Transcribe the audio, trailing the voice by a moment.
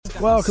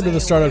Welcome to the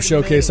Startup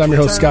Showcase. I'm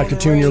your host, Scott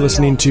Kitun. You're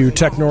listening to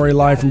Technori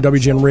live from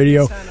WGN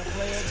Radio,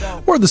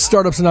 where the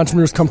startups and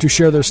entrepreneurs come to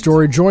share their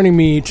story. Joining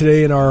me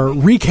today in our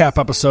recap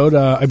episode,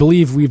 I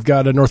believe we've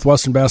got a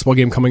Northwestern basketball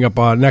game coming up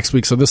next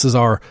week, so this is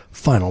our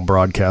final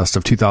broadcast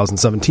of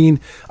 2017.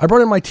 I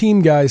brought in my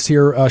team guys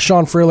here,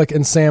 Sean Froelich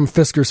and Sam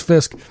Fisker's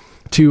Fiske,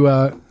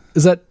 to...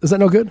 Is that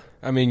no good?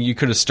 I mean, you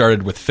could have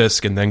started with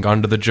Fiske and then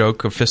gone to the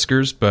joke of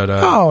Fiskers, but...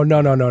 Oh,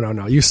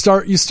 no. You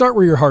start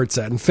where your heart's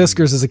at, and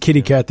Fiskers is a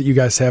kitty cat that you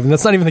guys have, and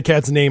that's not even the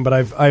cat's name, but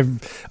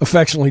I've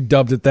affectionately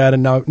dubbed it that,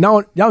 and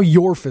now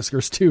you're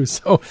Fiskers too.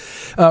 So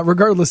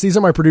regardless, these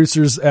are my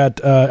producers at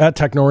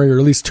Technori, or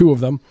at least two of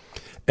them,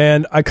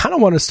 and I kind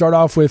of want to start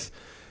off with,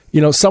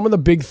 some of the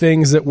big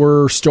things that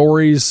were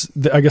stories,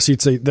 I guess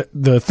you'd say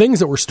the things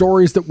that were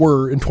stories that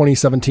were in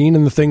 2017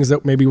 and the things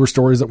that maybe were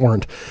stories that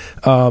weren't.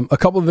 A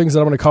couple of things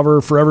that I'm going to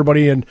cover for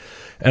everybody, and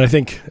I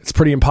think it's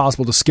pretty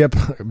impossible to skip.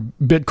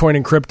 Bitcoin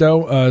and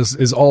crypto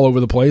is all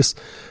over the place,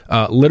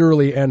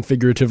 literally and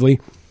figuratively.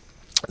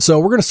 So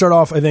we're going to start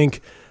off, I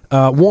think,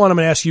 one, I'm going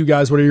to ask you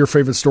guys, what are your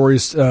favorite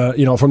stories,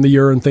 from the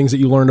year and things that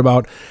you learned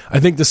about. I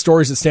think the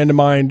stories that stand to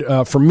mind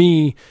for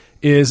me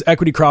is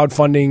equity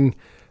crowdfunding.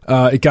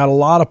 It got a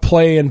lot of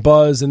play and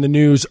buzz in the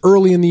news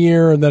early in the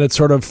year, and then it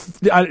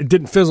it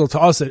didn't fizzle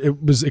to us.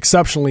 It was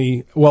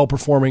exceptionally well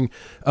performing,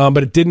 but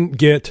it didn't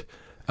get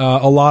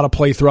a lot of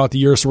play throughout the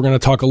year. So we're going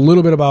to talk a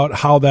little bit about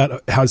how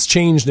that has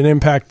changed and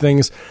impact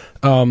things.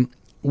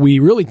 We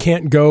really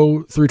can't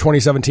go through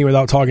 2017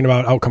 without talking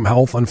about outcome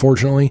health,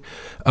 unfortunately.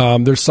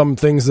 There's some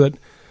things that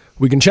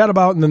we can chat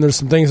about, and then there's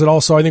some things that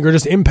also I think are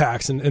just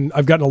impacts. And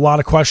I've gotten a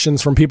lot of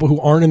questions from people who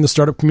aren't in the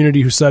startup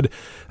community who said,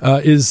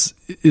 is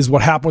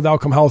what happened with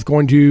Outcome Health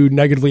going to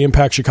negatively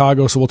impact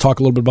Chicago? So we'll talk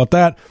a little bit about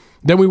that.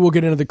 Then we will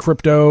get into the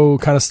crypto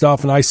kind of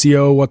stuff and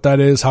ICO, what that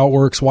is, how it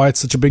works, why it's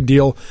such a big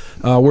deal,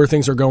 where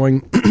things are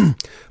going.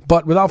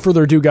 But without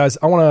further ado, guys,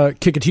 I want to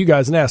kick it to you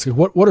guys and ask,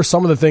 what are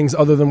some of the things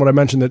other than what I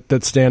mentioned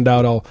that stand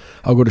out?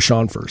 I'll go to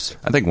Sean first.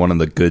 I think one of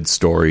the good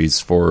stories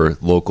for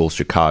local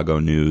Chicago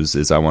news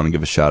is I want to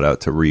give a shout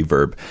out to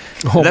Reverb.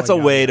 That's a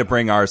way to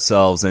bring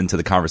ourselves into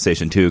the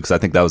conversation too, because I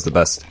think that was the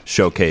best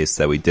showcase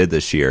that we did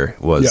this year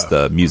was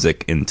the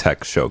music in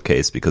tech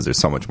showcase, because there's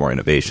so much more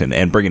innovation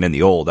and bringing in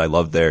the old. I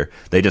love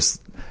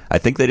I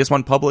think they just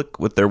went public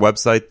with their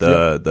website,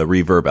 the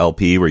Reverb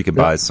LP, where you can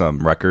buy some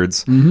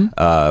records,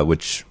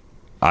 which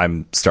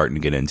I'm starting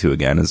to get into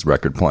again, is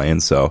record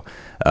playing. So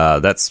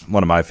that's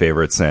one of my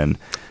favorites. And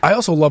I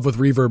also love with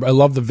Reverb, I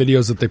love the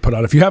videos that they put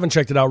out. If you haven't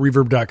checked it out,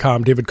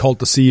 reverb.com, David Colt,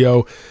 the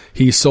CEO,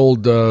 he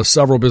sold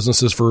several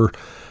businesses for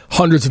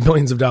hundreds of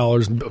millions of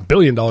dollars, $1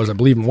 billion, I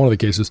believe, in one of the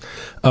cases.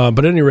 But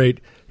at any rate,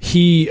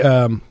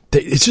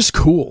 it's just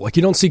cool. Like,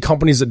 you don't see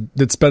companies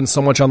that spend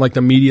so much on like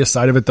the media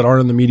side of it that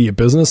aren't in the media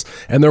business,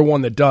 and they're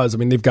one that does. I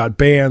mean, they've got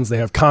bands, they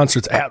have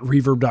concerts at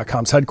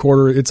Reverb.com's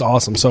headquarters. It's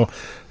awesome. So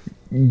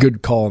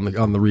good call on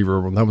the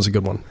Reverb one. That was a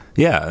good one.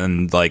 Yeah,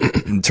 and like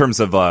in terms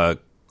of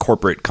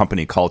corporate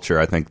company culture,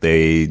 I think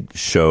they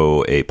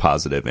show a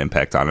positive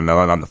impact on it. And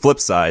on the flip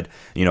side,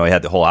 we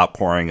had the whole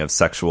outpouring of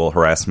sexual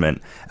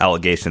harassment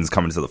allegations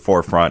coming to the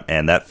forefront,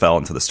 and that fell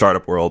into the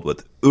startup world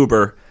with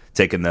Uber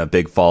taking the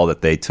big fall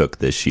that they took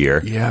this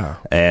year. Yeah.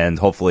 And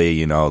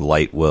hopefully,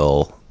 light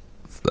will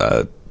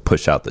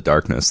push out the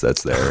darkness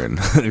that's there, and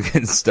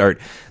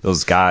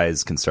those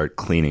guys can start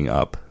cleaning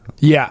up.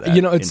 Yeah.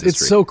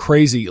 It's so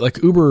crazy.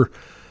 Like Uber,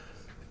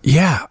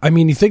 yeah. I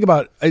mean, you think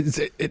about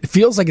it, it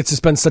feels like it's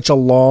just been such a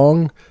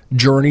long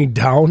journey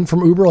down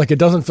from Uber. Like, it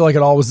doesn't feel like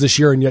it all was this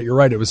year, and yet you're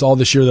right. It was all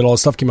this year that all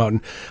this stuff came out.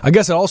 And I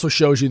guess it also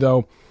shows you,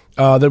 though,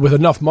 that with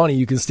enough money,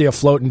 you can stay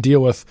afloat and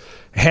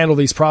handle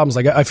these problems.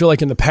 Like, I feel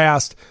like in the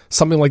past,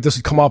 something like this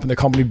would come up and the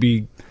company would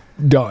be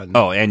done.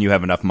 Oh, and you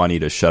have enough money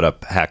to shut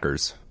up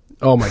hackers.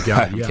 Oh my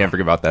God! Yeah. Can't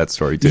forget about that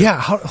story too.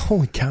 Yeah,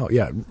 holy cow!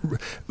 Yeah,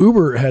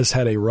 Uber has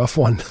had a rough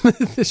one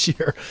this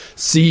year.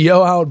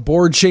 CEO out,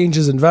 board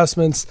changes,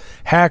 investments,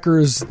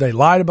 hackers. They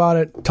lied about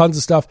it. Tons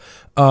of stuff.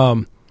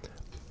 I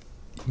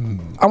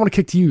want to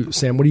kick to you,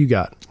 Sam. What do you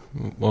got?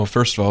 Well,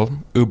 first of all,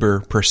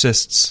 Uber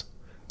persists.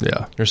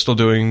 Yeah, they're still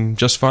doing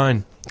just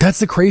fine. That's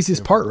the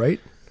craziest part,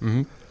 right?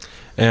 Mm-hmm.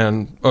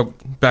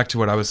 And back to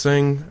what I was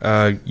saying.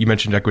 You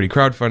mentioned equity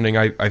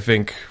crowdfunding. I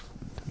think.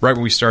 Right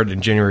when we started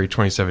in January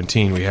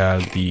 2017, we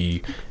had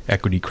the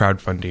equity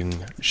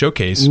crowdfunding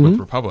showcase with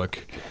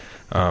Republic.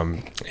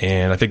 And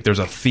I think there's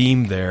a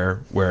theme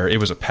there where it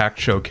was a packed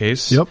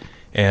showcase. Yep.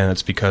 And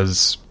it's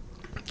because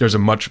there's a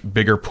much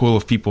bigger pool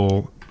of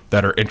people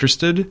that are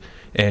interested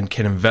and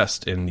can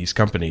invest in these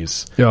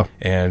companies. Yeah.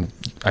 And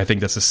I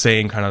think that's the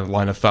same kind of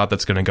line of thought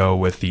that's going to go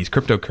with these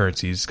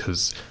cryptocurrencies,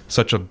 because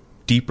such a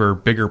deeper,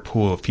 bigger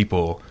pool of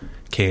people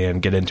can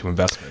get into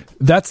investment.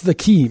 That's the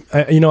key.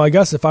 I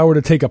guess if I were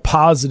to take a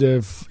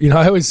positive,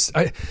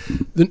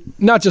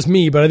 not just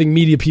me, but I think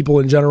media people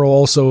in general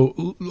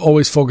also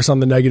always focus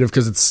on the negative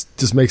because it's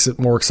just makes it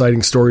more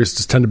exciting. Stories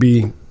just tend to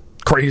be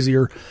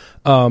crazier.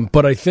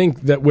 But I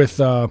think that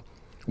with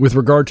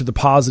regard to the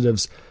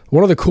positives,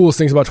 one of the coolest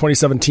things about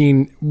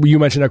 2017, you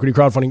mentioned equity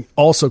crowdfunding,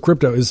 also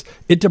crypto, is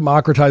it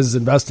democratizes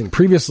investing.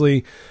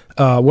 Previously,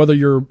 whether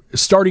you're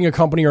starting a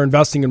company or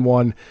investing in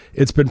one,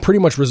 it's been pretty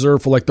much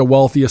reserved for like the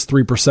wealthiest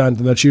 3%,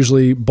 and that's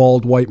usually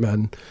bald white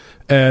men.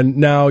 And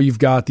now you've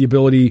got the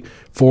ability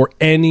for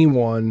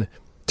anyone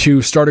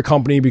to start a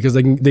company because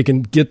they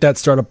can get that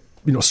startup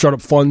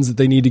funds that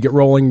they need to get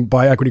rolling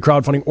by equity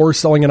crowdfunding or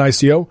selling an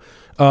ICO.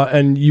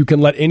 And you can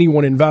let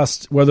anyone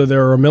invest, whether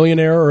they're a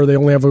millionaire or they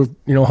only have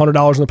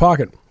 $100 in their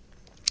pocket.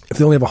 If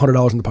they only have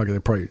 $100 in the pocket, they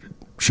probably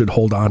should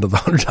hold on to the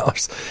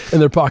 $100 in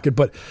their pocket.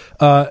 But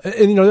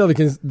the other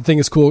thing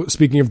is cool.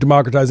 Speaking of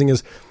democratizing,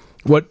 is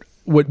what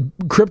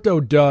crypto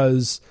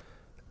does,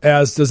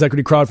 as does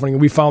equity crowdfunding. And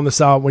we found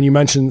this out when you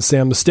mentioned,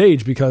 Sam, the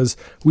stage, because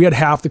we had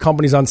half the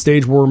companies on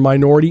stage were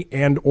minority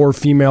and or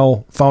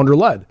female founder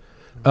led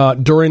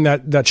during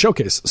that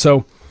showcase.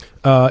 So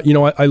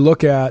I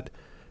look at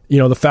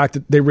the fact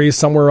that they raised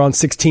somewhere around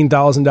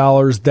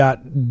 $16,000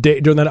 that day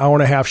during that hour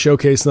and a half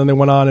showcase, and then they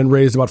went on and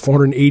raised about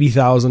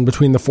 $480,000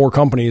 between the four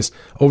companies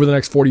over the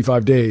next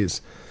 45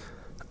 days.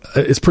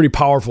 It's pretty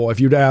powerful. If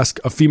you'd ask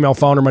a female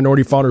founder,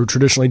 minority founder who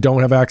traditionally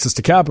don't have access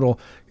to capital,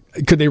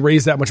 could they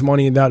raise that much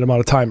money in that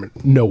amount of time?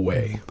 No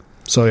way.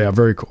 So yeah,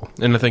 very cool.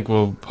 And I think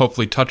we'll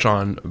hopefully touch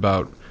on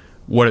about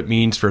what it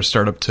means for a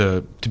startup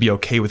to be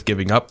okay with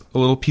giving up a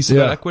little piece of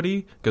that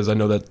equity, because I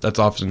know that's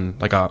often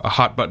like a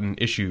hot button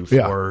issue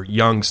for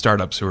young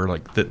startups who are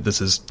like, this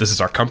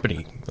is our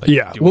company.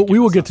 Like, we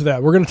will get to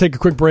that. We're going to take a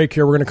quick break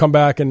here. We're going to come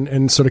back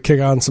and sort of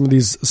kick on some of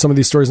these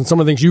stories and some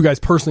of the things you guys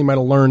personally might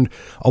have learned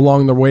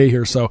along the way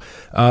here. So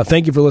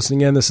thank you for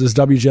listening in. This is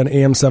WGN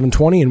AM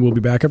 720, and we'll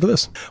be back after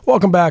this.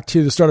 Welcome back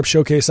to the Startup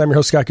Showcase. I'm your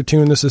host, Scott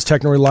Kitun. This is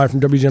Technoid Live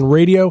from WGN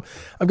Radio.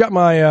 I've got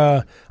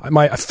my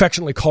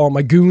affectionately call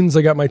my goons.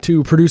 I got my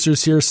two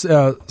producers here,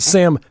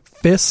 Sam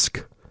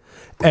Fiske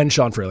and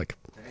Sean Froelich.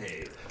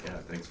 Hey,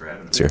 thanks for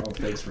having us here. Oh,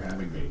 thanks for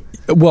having me.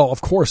 Well,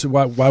 of course.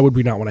 Why would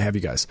we not want to have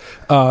you guys?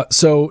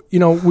 So,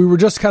 we were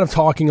just kind of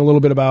talking a little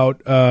bit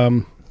about, all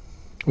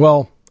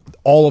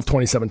of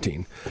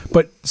 2017.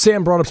 But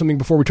Sam brought up something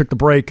before we took the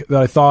break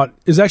that I thought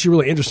is actually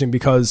really interesting,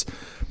 because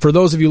for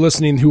those of you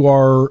listening who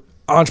are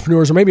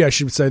entrepreneurs, or maybe I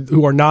should say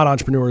who are not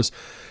entrepreneurs,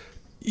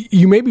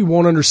 you maybe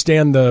won't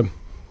understand the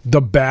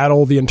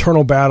battle, the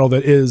internal battle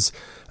that is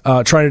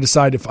trying to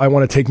decide if I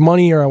want to take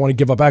money or I want to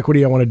give up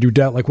equity, I want to do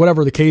debt, like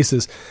whatever the case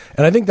is.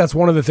 And I think that's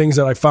one of the things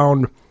that I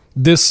found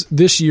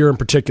this year in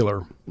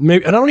particular,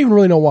 maybe, and I don't even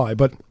really know why,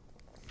 but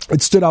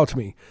it stood out to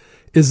me,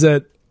 is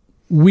that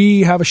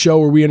we have a show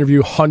where we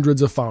interview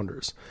hundreds of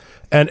founders,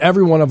 and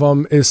every one of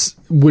them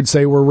would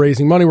say, we're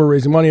raising money,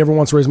 everyone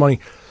wants to raise money.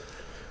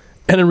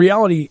 And in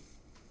reality,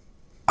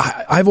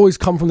 I've always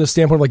come from this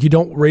standpoint of like, you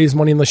don't raise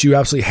money unless you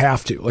absolutely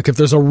have to. Like, if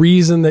there's a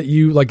reason that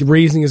you like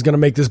raising is going to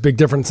make this big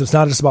difference, it's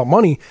not just about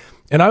money.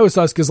 And I always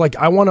thought, because like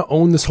I want to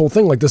own this whole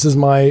thing, like this is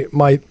my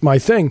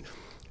thing.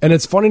 And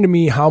it's funny to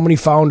me how many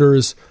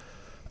founders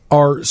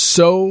are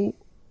so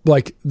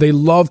like, they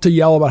love to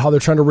yell about how they're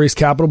trying to raise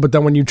capital, but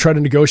then when you try to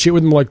negotiate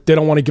with them, like they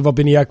don't want to give up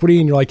any equity,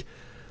 and you're like,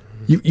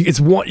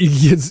 it's one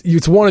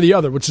or the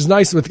other. Which is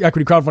nice with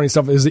equity crowdfunding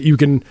stuff, is that you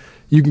can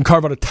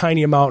carve out a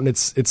tiny amount, and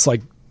it's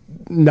like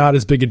not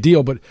as big a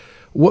deal. But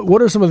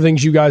what are some of the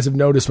things you guys have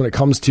noticed when it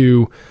comes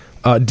to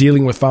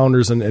dealing with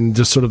founders and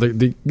just sort of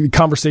the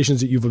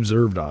conversations that you've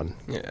observed on?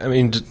 I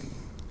mean,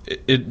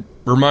 it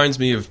reminds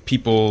me of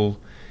people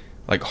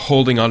like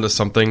holding on to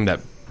something that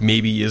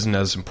maybe isn't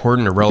as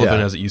important or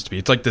relevant as it used to be.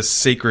 It's like this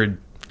sacred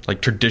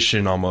like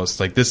tradition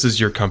almost. Like, this is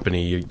your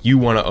company. You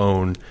want to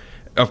own.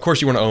 Of course,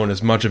 you want to own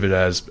as much of it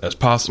as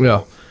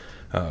possible.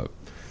 Yeah.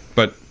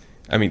 But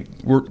I mean,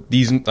 we're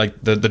these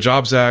like the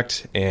Jobs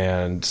Act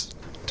and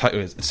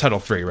it's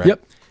Title III, right?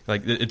 Yep.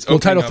 Like, it's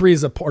Title III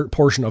is a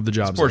portion of the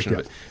Jobs Act. Portion of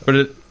it,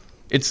 but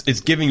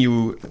it's giving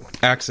you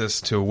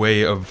access to a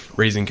way of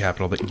raising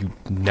capital that you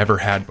never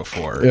had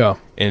before. Yeah.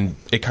 And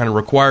it kind of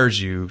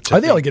requires you to... I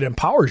think like it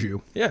empowers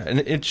you. Yeah,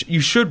 and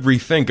you should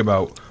rethink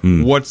about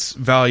what's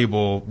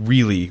valuable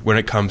really when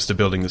it comes to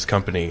building this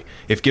company.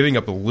 If giving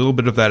up a little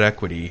bit of that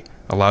equity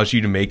allows you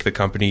to make the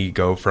company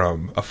go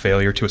from a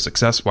failure to a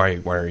success, why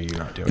are you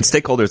not doing it?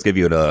 And stakeholders give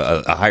you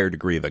a higher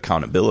degree of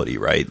accountability,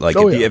 right? Like,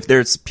 if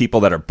there's people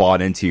that are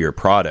bought into your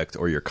product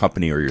or your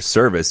company or your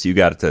service, you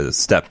got to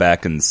step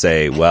back and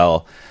say,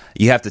 well,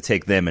 you have to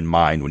take them in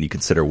mind when you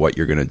consider what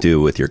you're going to do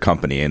with your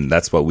company. And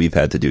that's what we've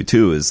had to do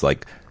too, is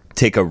like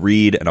take a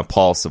read and a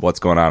pulse of what's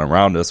going on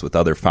around us with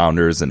other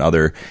founders and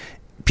other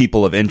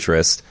people of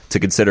interest to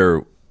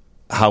consider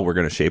how we're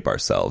going to shape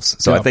ourselves.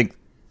 So I think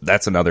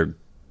that's another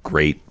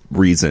great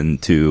reason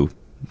to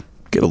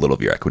get a little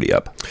of your equity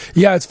up.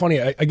 Yeah, it's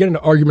funny. I get into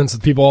arguments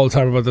with people all the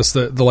time about this.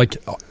 It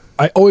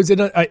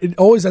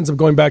always ends up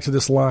going back to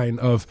this line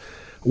of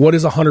what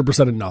is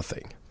 100% of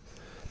nothing.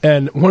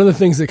 And one of the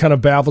things that kind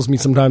of baffles me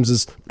sometimes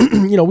is,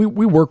 we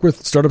work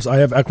with startups. I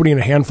have equity in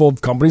a handful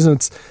of companies,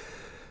 and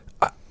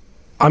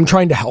I'm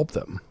trying to help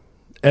them,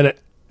 and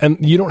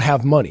you don't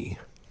have money.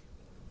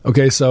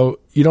 Okay, so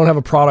you don't have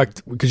a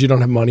product because you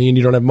don't have money, and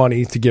you don't have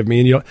money to give me,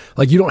 and you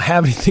don't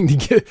have anything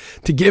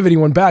to give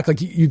anyone back.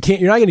 Like you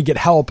can't, you're not going to get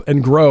help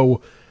and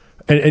grow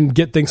and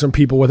get things from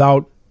people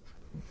without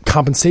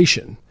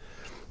compensation.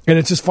 And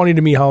it's just funny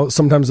to me how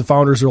sometimes the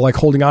founders are like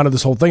holding on to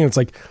this whole thing. It's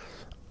like,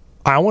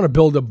 I want to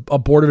build a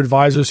board of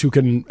advisors who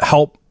can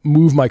help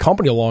move my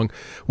company along,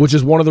 which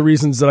is one of the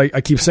reasons that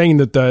I keep saying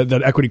that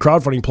that equity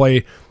crowdfunding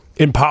play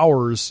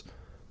empowers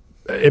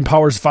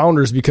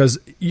founders, because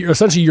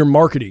you're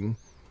marketing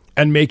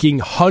and making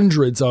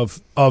hundreds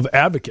of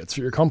advocates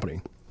for your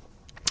company.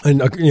 And,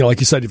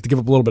 like you said, you have to give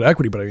up a little bit of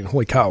equity, but I mean,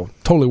 holy cow,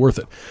 totally worth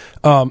it.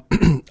 On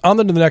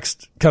to the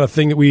next kind of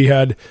thing that we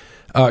had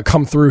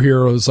come through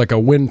here was like a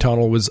wind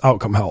tunnel, was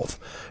Outcome Health.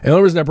 And the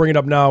only reason I bring it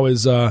up now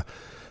is the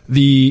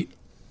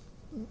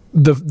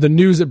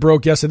news that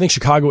broke yesterday. I think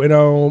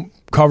Chicago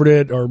covered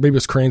it, or maybe it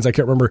was Cranes, I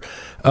can't remember,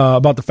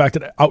 about the fact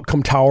that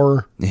Outcome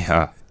Tower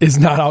is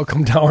not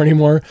Outcome Tower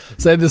anymore.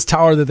 So they had this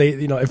tower that they,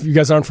 if you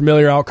guys aren't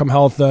familiar, Outcome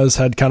Health has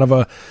had kind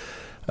of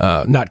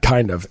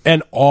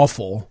an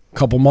awful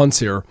couple months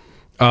here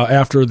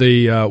after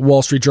the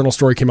Wall Street Journal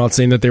story came out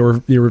saying that they were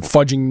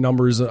fudging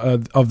numbers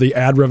of the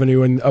ad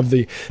revenue and of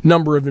the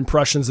number of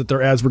impressions that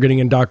their ads were getting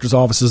in doctors'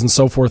 offices and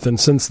so forth. And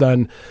since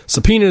then,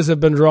 subpoenas have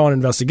been drawn,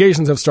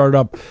 investigations have started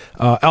up.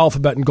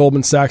 Alphabet and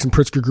Goldman Sachs and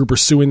Pritzker Group are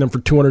suing them for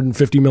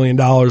 $250 million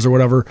or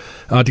whatever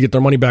to get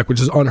their money back,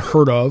 which is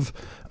unheard of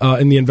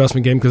in the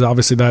investment game, because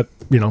obviously that,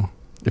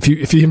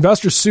 if the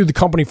investors sue the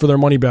company for their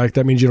money back,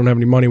 that means you don't have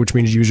any money, which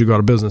means you usually go out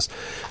of business.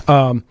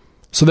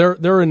 So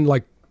they're in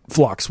like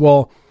flux.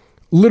 Well,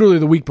 literally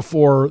the week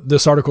before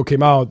this article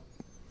came out,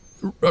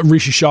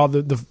 Rishi Shah,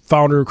 the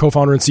founder,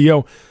 co-founder, and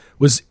CEO,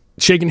 was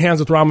shaking hands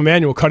with Rahm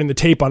Emanuel, cutting the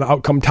tape on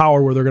Outcome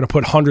Tower, where they're going to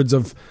put hundreds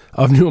of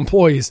new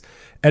employees.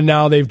 And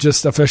now they've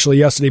just officially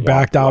yesterday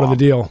backed out of the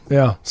deal.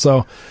 Yeah.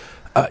 So,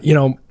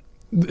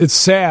 it's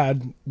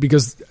sad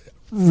because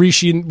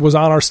Rishi was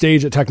on our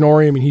stage at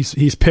Technori. I mean,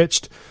 he's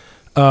pitched.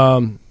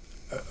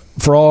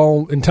 For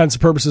all intents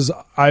and purposes,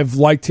 I've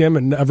liked him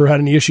and never had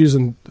any issues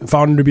and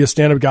found him to be a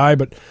stand-up guy.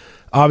 But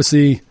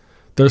obviously,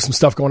 there's some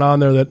stuff going on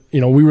there that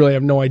we really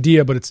have no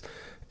idea. But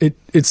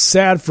it's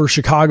sad for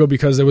Chicago,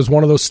 because it was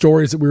one of those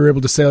stories that we were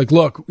able to say, like,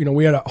 look,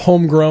 we had a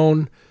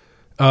homegrown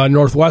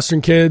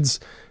Northwestern kids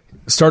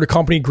start a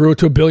company, grew it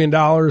to $1 billion,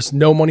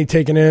 no money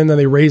taken in, then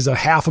they raised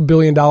 $500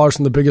 million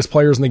from the biggest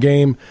players in the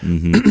game,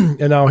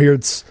 and now here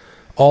it's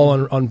all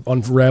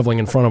unraveling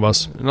in front of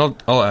us. And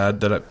I'll add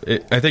that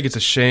I think it's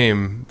a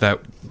shame that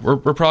we're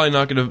probably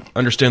not going to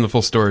understand the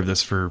full story of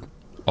this for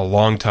a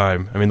long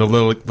time. I mean, the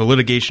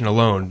litigation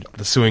alone,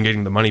 the suing,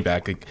 getting the money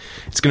back,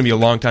 it's going to be a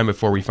long time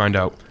before we find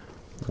out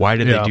why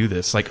did they do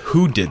this? Like,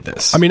 who did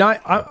this? I mean,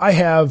 I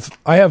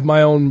have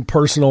my own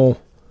personal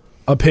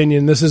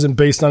opinion. This isn't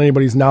based on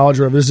anybody's knowledge,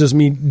 or this is just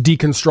me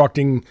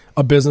deconstructing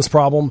a business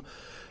problem.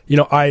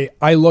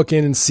 I look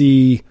in and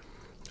see,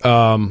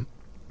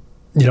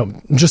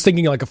 just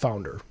thinking like a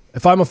founder.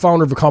 If I'm a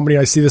founder of a company,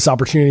 I see this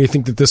opportunity, I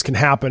think that this can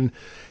happen,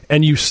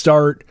 and you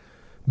start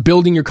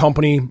building your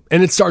company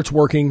and it starts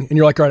working, and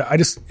you're like, all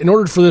right, in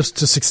order for this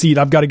to succeed,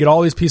 I've got to get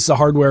all these pieces of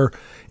hardware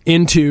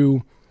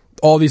into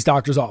all these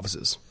doctors'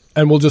 offices,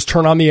 and we'll just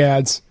turn on the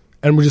ads,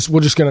 and we're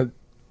just going to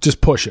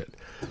just push it.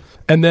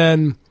 And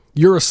then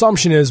your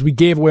assumption is we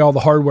gave away all the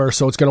hardware,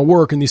 so it's going to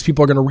work, and these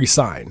people are going to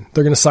re-sign.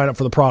 They're going to sign up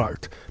for the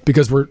product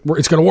because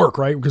it's going to work,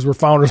 right? Because we're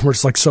founders, and we're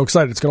just like so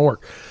excited it's going to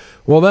work.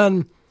 Well,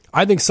 then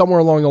I think somewhere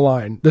along the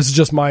line, this is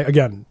just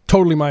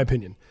totally my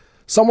opinion.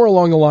 Somewhere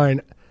along the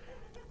line,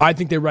 I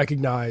think they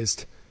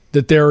recognized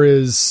that there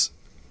is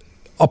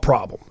a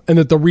problem and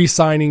that the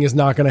re-signing is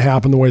not going to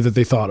happen the way that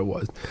they thought it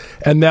was.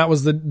 And that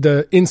was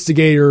the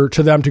instigator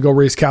to them to go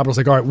raise capital. It's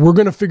like, all right, we're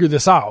going to figure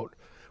this out.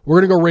 We're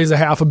going to go raise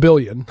 $500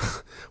 million,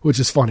 which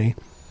is funny.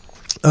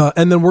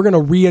 And then we're going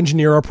to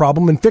re-engineer our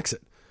problem and fix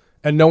it.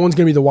 And no one's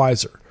going to be the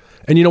wiser.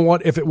 And you know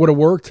what? If it would have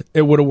worked,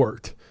 it would have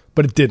worked.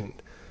 But it didn't.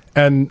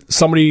 And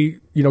somebody,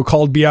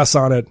 called BS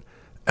on it.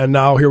 And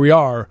now here we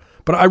are.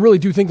 But I really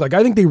do think,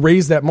 I think they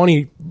raised that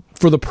money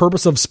for the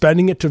purpose of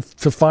spending it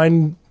to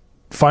find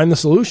the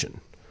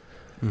solution.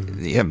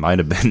 Yeah, it might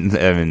have been.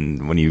 I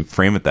mean, when you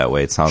frame it that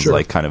way, it sounds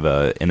like kind of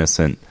a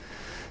innocent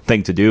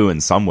thing to do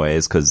in some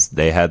ways, because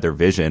they had their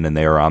vision and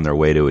they were on their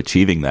way to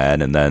achieving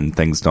that, and then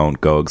things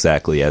don't go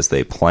exactly as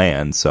they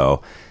planned.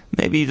 So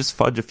maybe you just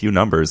fudge a few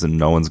numbers and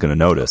no one's going to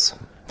notice.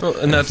 Well,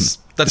 and that's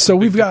so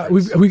we've got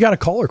a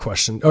caller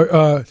question.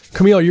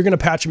 Camilo, you're going to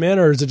patch him in,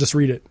 or is it just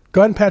read it?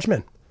 Go ahead and patch him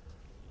in.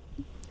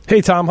 Hey,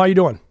 Tom, how you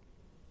doing?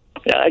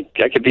 Yeah,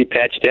 I could be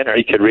patched in, or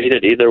you could read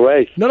it either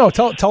way. No,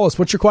 tell us,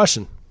 what's your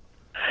question?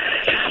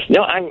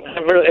 No, I'm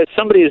really, as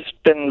somebody who's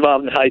been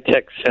involved in high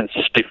tech since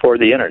before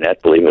the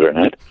internet, believe it or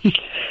not.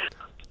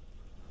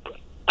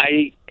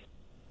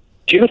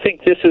 Do you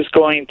think this is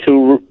going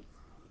to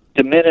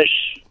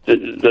diminish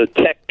the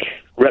tech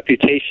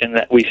reputation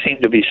that we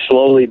seem to be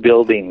slowly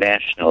building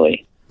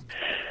nationally,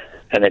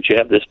 and that you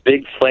have this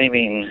big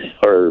flaming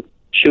or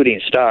shooting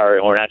star,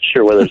 and we're not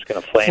sure whether it's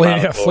going to flame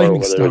out or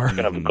whether star. It's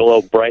going to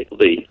glow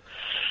brightly?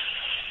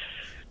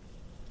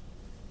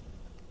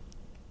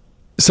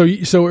 So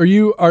is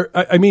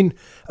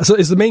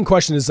the main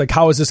question is like,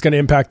 how is this going to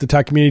impact the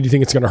tech community? Do you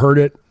think it's going to hurt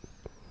it?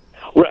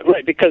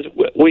 Right, because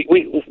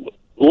we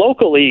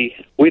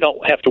locally, we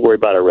don't have to worry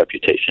about our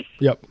reputation.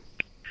 Yep.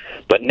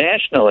 But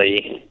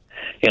nationally,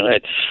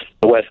 it's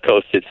the West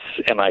Coast, it's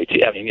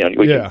MIT. I mean,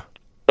 we can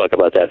talk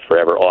about that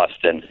forever,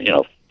 Austin,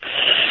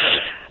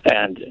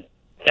 and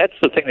that's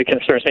the thing that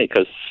concerns me,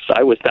 because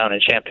I was down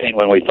in Champaign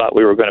when we thought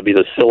we were going to be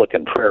the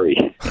Silicon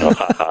Prairie. Ha,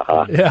 ha,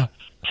 ha. Yeah.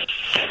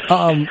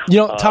 Tom,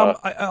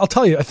 I'll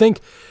tell you, I think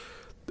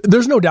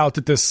there's no doubt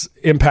that this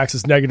impacts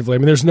us negatively. I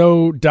mean, there's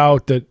no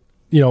doubt that,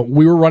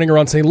 we were running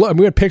around saying, look,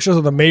 we had pictures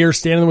of the mayor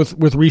standing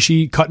with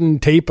Rishi cutting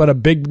tape at a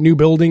big new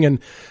building and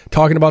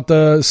talking about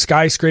the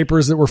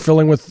skyscrapers that we're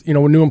filling with,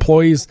 new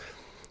employees.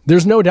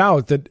 There's no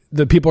doubt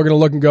that people are going to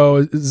look and go,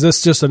 is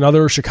this just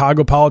another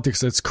Chicago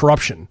politics? It's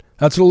corruption.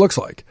 That's what it looks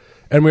like.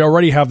 And we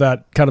already have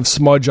that kind of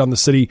smudge on the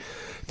city.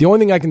 The only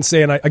thing I can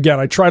say, and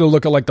I try to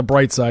look at like the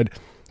bright side.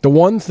 The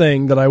one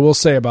thing that I will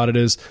say about it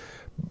is,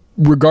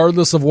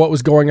 regardless of what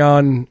was going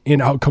on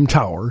in Outcome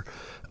Tower,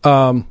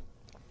 there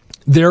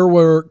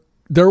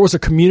was a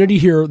community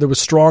here that was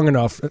strong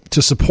enough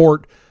to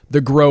support the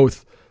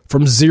growth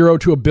from zero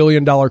to $1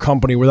 billion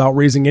company without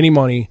raising any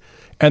money,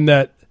 and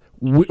that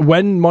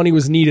when money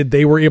was needed,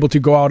 they were able to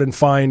go out and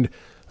find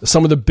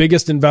some of the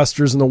biggest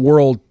investors in the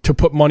world to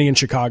put money in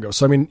Chicago.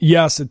 So, I mean,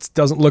 yes, it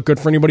doesn't look good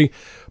for anybody,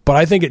 but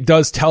I think it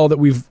does tell that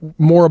we've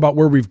more about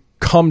where we've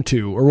come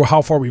to, or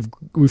how far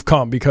we've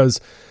come,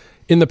 because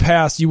in the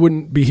past you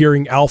wouldn't be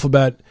hearing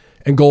Alphabet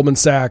and Goldman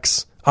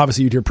Sachs.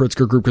 Obviously you'd hear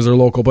Pritzker Group because they're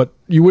local, but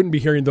you wouldn't be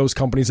hearing those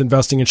companies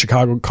investing in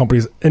Chicago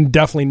companies, and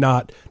definitely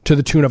not to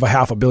the tune of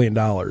 $500 million.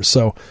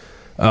 So,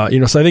 so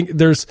I think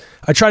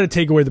I try to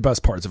take away the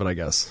best parts of it, I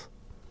guess.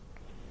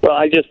 Well,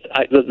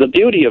 the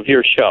beauty of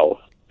your show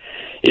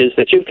is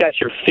that you've got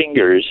your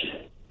fingers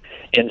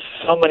in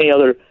so many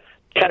other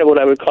kind of what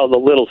I would call the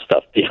little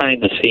stuff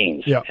behind the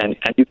scenes, and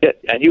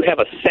you have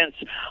a sense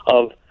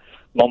of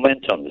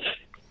momentums,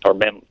 or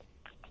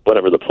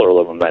whatever the plural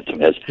of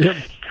momentum is. Yep.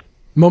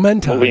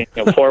 Momentum. Moving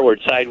forward,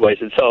 sideways,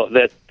 and so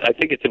that I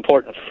think it's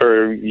important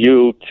for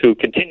you to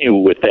continue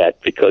with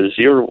that, because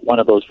you're one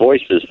of those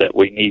voices that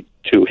we need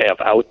to have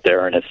out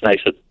there, and it's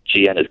nice that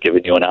GN has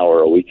given you an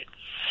hour a week.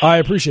 I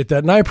appreciate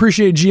that, and I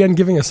appreciate GN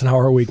giving us an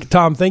hour a week.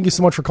 Tom, thank you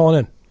so much for calling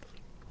in.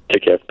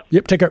 Take care.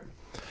 Yep, take care.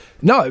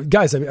 No,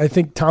 guys, I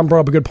think Tom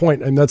brought up a good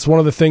point, and that's one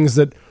of the things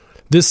that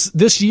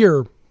this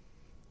year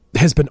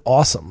has been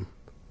awesome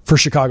for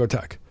Chicago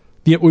Tech.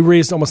 We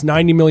raised almost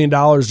 $90 million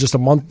just a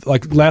month,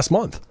 like last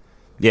month.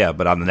 Yeah,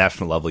 but on the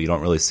national level, you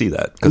don't really see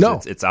that,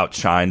 because it's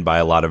outshined by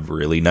a lot of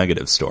really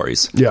negative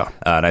stories. Yeah.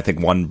 And I think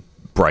one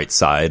bright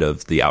side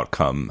of the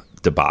outcome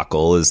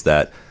debacle is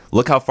that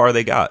look how far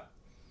they got.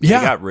 Yeah.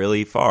 They got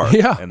really far,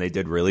 and they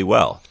did really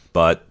well,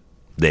 but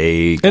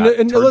they got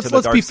and let's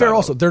be fair. side.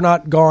 Also, they're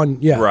not gone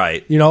yet,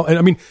 right? And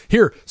I mean,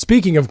 here,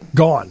 speaking of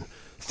gone,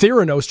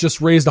 Theranos just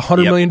raised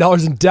 $100 million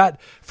in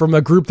debt from a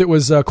group that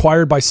was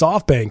acquired by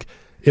SoftBank.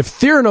 If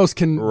Theranos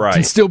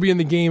can still be in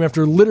the game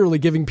after literally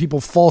giving people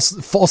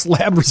false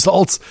lab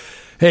results,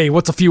 hey,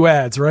 what's a few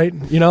ads, right?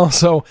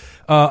 So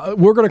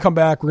we're going to come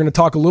back. We're going to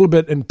talk a little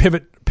bit and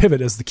pivot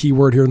is the key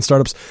word here in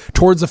startups,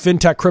 towards the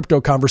fintech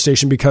crypto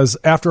conversation, because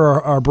after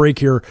our break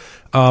here,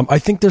 I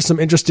think there's some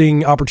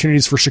interesting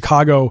opportunities for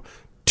Chicago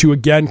to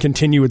again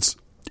continue its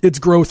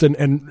growth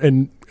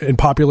and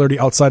popularity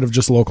outside of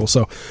just local.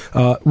 So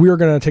we are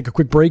going to take a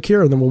quick break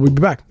here, and then we'll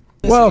be back.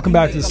 Welcome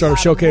back to the Startup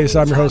Showcase.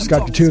 I'm your host,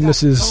 Scott Kitun.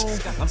 This is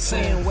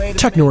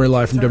Technori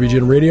Live from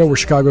WGN Radio, where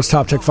Chicago's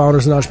top tech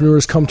founders and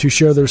entrepreneurs come to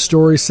share their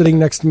stories. Sitting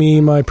next to me,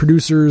 my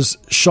producers,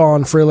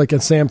 Sean Froelich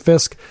and Sam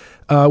Fiske.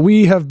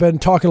 We have been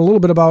talking a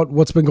little bit about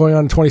what's been going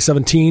on in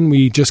 2017.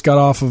 We just got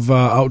off of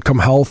Outcome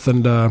Health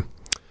and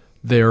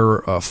their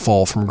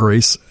fall from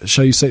grace.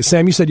 Shall you say,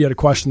 Sam, you said you had a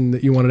question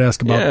that you wanted to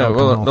ask about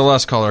Outcome Health. The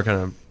last caller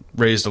kind of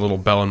raised a little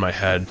bell in my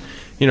head.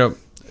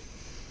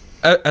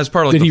 As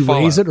part of did the he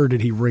fallout. Raise it or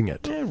did he ring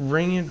it? Yeah,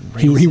 ring it.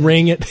 He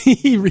rang it.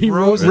 He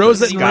rose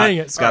it and rang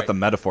it. Scott, the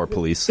metaphor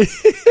police.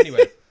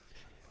 Anyway,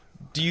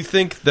 do you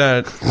think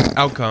that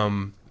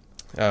Outcome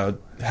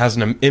has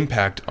an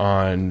impact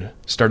on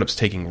startups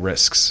taking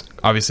risks?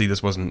 Obviously,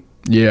 this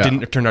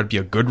didn't turn out to be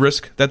a good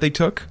risk that they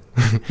took.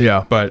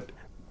 Yeah, but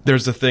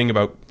there's the thing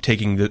about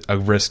taking a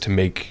risk to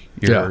make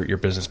your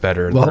business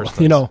better. In the first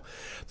place.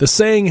 The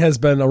saying has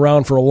been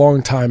around for a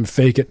long time: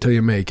 "Fake it till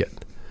you make it."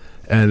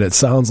 And it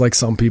sounds like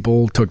some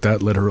people took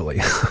that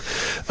literally.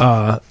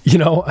 I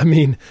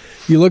mean,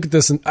 you look at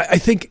this, and I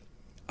think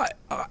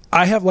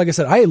I have, like I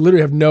said, I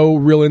literally have no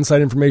real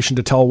inside information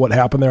to tell what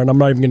happened there, and I'm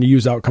not even going to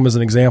use Outcome as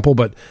an example,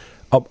 but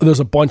there's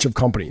a bunch of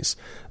companies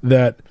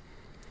that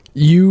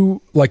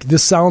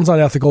this sounds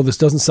unethical, this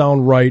doesn't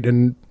sound right,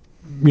 and,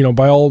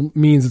 by all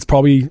means, it's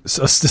probably a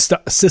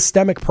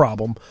systemic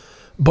problem,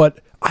 but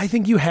I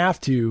think you have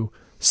to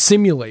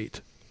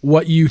simulate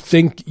what you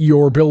think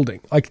you're building.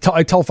 I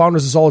tell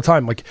founders this all the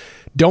time.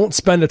 Don't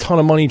spend a ton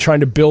of money trying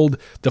to build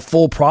the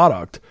full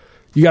product.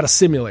 You got to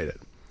simulate it.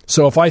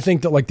 So if I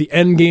think that like the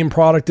end game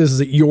product is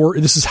that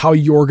this is how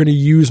you're going to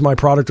use my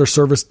product or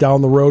service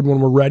down the road when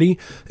we're ready.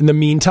 In the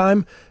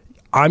meantime,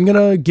 I'm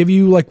going to give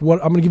you I'm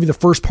going to give you the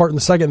first part and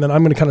the second, and then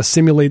I'm going to kind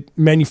of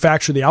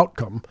manufacture the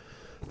outcome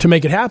to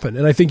make it happen.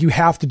 And I think you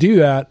have to do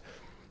that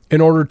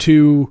in order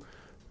to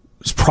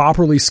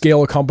properly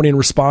scale a company and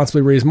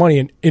responsibly raise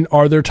money. And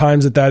are there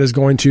times that is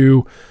going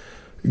to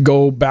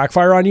go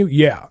backfire on you?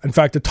 Yeah. In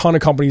fact, a ton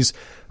of companies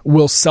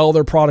will sell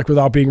their product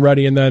without being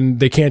ready, and then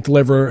they can't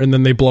deliver, and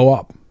then they blow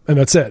up, and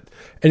that's it.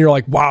 And you're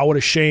like, wow, what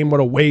a shame, what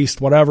a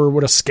waste, whatever,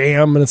 what a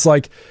scam. And it's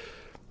like,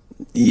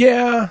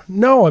 yeah,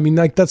 no, I mean,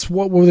 like, that's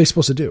what were they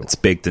supposed to do? It's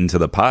baked into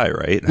the pie,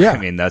 right? Yeah. I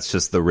mean, that's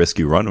just the risk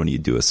you run when you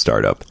do a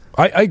startup.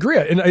 I agree.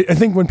 And I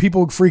think when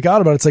people freak out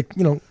about it, it's like,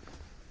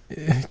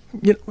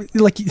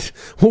 like,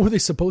 what were they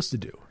supposed to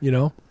do,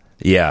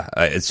 Yeah,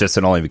 it's just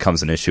it only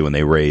becomes an issue when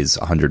they raise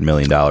 $100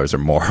 million or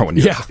more when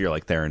if you're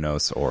like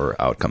Theranos or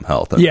Outcome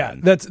Health.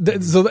 That's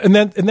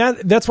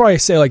why I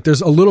say, like,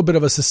 there's a little bit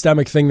of a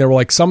systemic thing there where,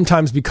 like,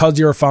 sometimes because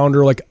you're a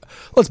founder, like,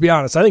 let's be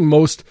honest, I think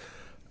most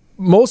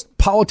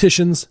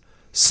politicians,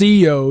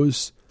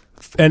 CEOs,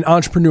 and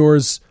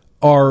entrepreneurs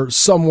are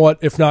somewhat,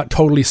 if not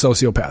totally,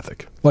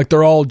 sociopathic. Like,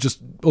 they're all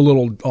just a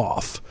little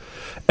off.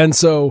 And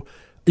so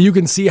you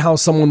can see how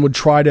someone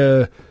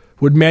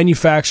would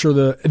manufacture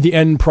the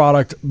end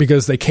product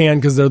because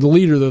they're the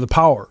leader, they're the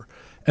power.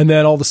 And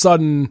then all of a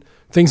sudden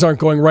things aren't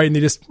going right, and they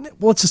just,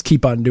 let's just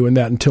keep on doing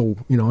that until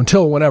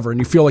whenever. And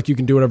you feel like you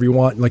can do whatever you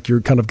want, and like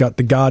you're kind of got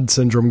the God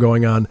syndrome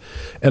going on.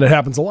 And it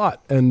happens a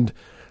lot. And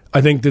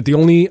I think that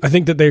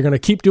they're going to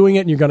keep doing it,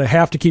 and you're going to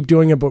have to keep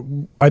doing it. But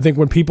I think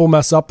when people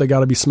mess up, they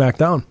got to be smacked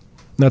down.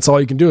 And that's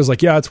all you can do is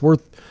like, yeah,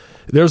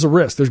 there's a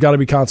risk. There's got to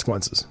be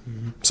consequences.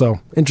 Mm-hmm. So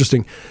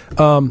interesting.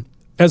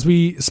 As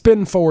we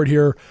spin forward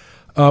here,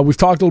 we've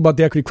talked a little about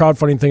the equity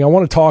crowdfunding thing. I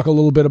want to talk a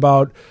little bit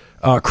about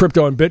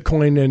crypto and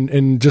Bitcoin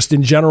and just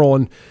in general.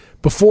 And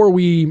before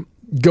we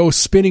go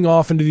spinning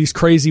off into these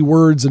crazy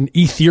words and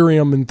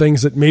Ethereum and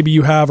things that maybe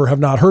you have or have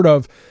not heard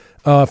of,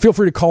 feel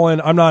free to call in.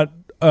 I'm not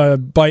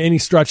by any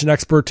stretch an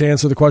expert to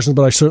answer the questions,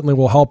 but I certainly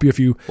will help you if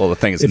you. Well, the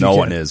thing is, no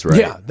one is, right?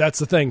 Yeah, that's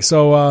the thing.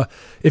 So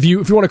if you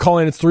want to call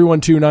in, it's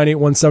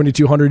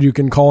 312-981-7200. You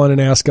can call in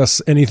and ask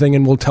us anything,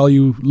 and we'll tell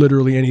you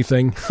literally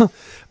anything.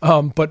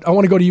 But I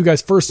want to go to you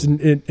guys first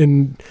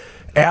and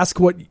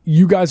ask what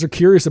you guys are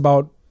curious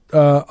about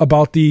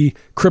the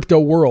crypto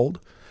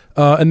world.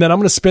 And then I'm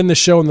going to spin the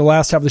show in the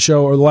last half of the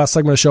show, or the last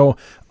segment of the show,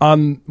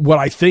 on what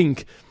I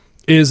think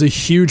is a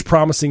huge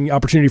promising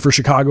opportunity for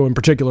Chicago in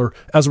particular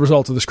as a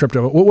result of this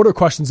crypto. What are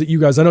questions that you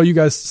guys, I know you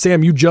guys,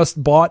 Sam, you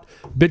just bought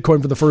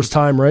Bitcoin for the first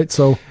time, right?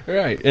 So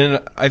right.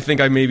 And I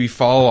think I maybe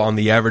fall on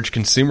the average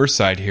consumer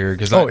side here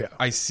because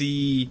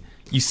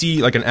you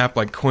see like an app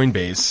like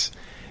Coinbase,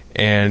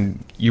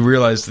 and you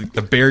realize that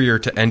the barrier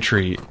to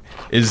entry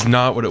is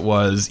not what it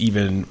was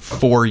even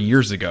 4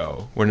 years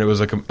ago when it was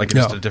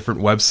just a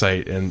different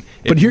website. And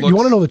but here, you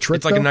want to know the trick?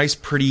 It's like a nice,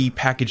 pretty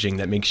packaging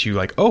that makes you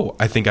like, oh,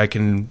 I think I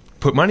can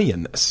put money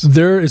in this.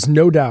 There is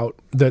no doubt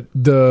that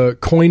the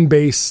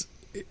Coinbase,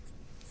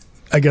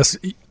 I guess,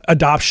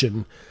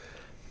 adoption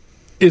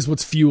is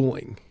what's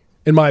fueling,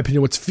 in my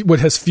opinion, what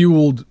has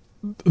fueled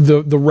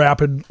the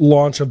rapid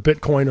launch of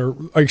Bitcoin, or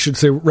I should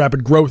say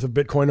rapid growth of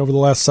Bitcoin over the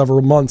last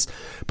several months.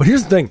 But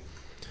here's the thing.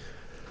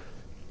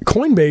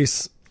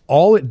 Coinbase,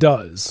 all it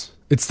does,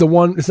 it's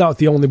not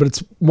the only, but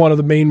it's one of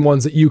the main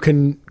ones that you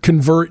can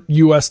convert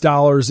US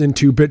dollars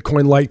into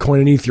Bitcoin, Litecoin,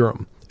 and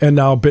Ethereum, and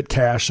now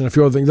Bitcash and a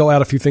few other things. They'll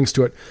add a few things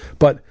to it.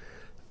 But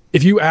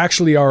if you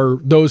actually are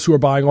those who are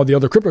buying all the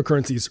other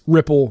cryptocurrencies,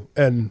 Ripple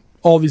and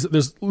all these,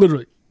 there's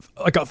literally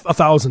like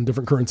 1,000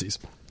 different currencies.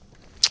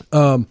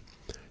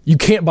 You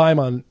can't buy them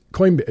on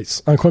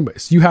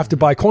Coinbase. You have to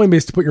buy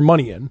Coinbase to put your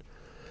money in.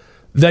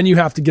 Then you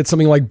have to get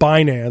something like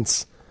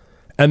Binance,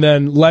 and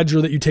then Ledger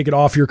that you take it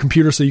off your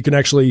computer so you can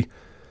actually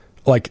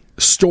like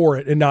store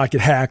it and not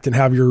get hacked and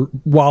have your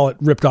wallet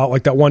ripped out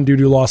like that one dude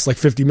who lost like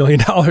 $50 million,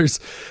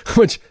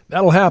 which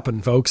that'll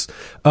happen, folks.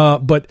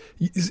 But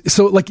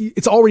so like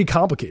it's already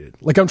complicated.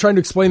 Like I'm trying to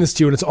explain this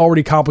to you, and it's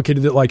already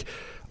complicated that like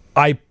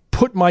I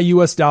put my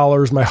US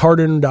dollars, my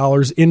hard-earned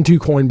dollars into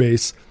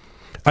Coinbase.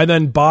 I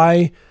then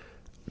buy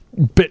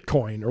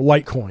Bitcoin or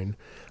Litecoin.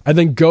 I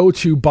then go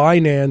to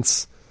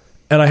Binance,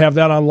 and I have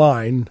that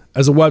online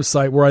as a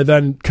website where I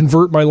then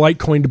convert my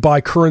Litecoin to buy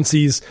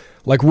currencies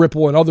like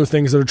Ripple and other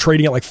things that are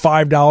trading at like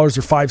 $5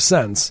 or 5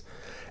 cents.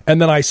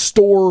 And then I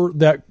store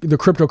the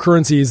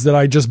cryptocurrencies that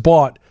I just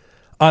bought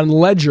on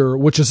Ledger,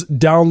 which is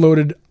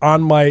downloaded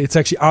it's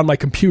actually on my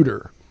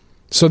computer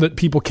so that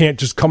people can't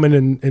just come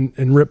in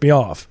and rip me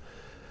off.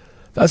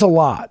 That's a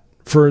lot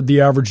for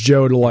the average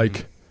Joe to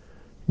like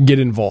get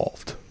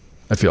involved,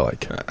 I feel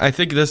like. I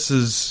think this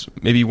is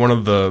maybe one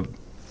of the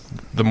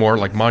more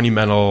like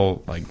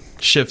monumental like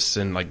shifts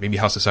in like maybe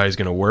how society is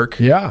going to work.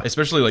 Yeah.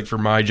 Especially like for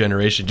my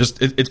generation.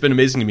 Just it's been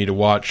amazing to me to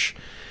watch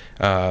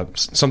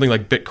something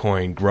like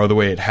Bitcoin grow the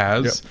way it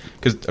has.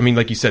 Because I mean,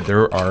 like you said,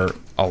 there are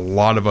a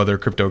lot of other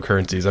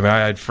cryptocurrencies. I mean, I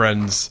had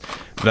friends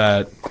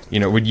that,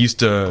 would used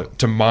to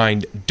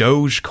mine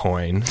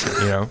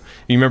Dogecoin.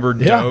 You remember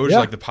Doge,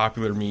 like the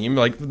popular meme?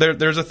 Like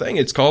there's a thing.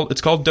 It's called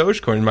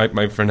Dogecoin.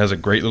 My friend has a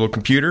great little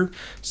computer,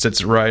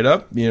 sets it right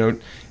up,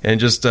 and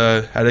just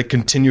had it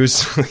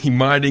continuously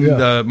mining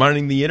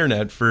the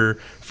internet for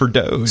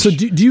Doge. So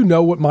do you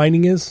know what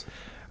mining is?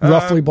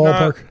 Roughly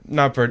ballpark?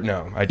 No,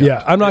 I don't.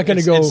 Yeah, I'm not going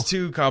to go. It's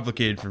too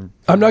complicated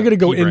I'm not going to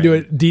go into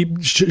it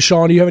deep.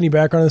 Sean, do you have any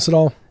background on this at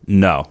all?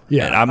 No.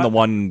 Yeah, and I'm the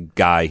one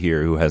guy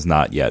here who has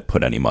not yet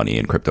put any money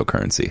in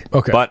cryptocurrency.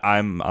 Okay, but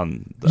I'm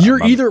on.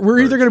 We're either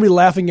going to be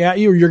laughing at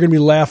you, or you're going to be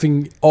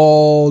laughing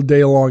all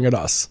day long at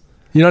us.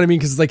 You know what I mean?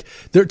 Because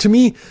to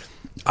me,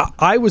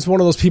 I was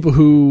one of those people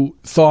who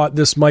thought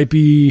this might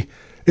be.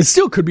 It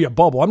still could be a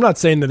bubble. I'm not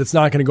saying that it's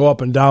not going to go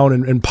up and down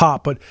and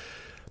pop, but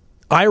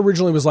I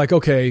originally was like,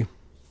 okay,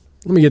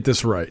 let me get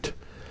this right.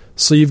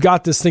 So you've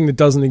got this thing that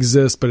doesn't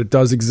exist, but it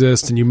does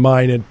exist, and you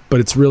mine it, but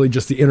it's really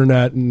just the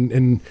internet,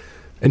 and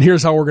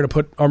here's how we're going to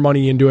put our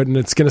money into it, and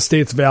it's going to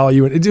stay its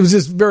value. And it was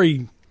just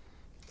very,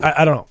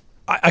 I don't know.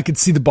 I could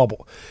see the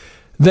bubble.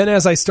 Then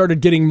as I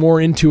started getting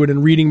more into it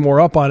and reading more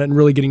up on it and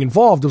really getting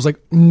involved, it was like,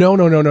 no.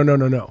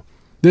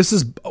 This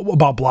is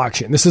about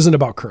blockchain. This isn't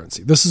about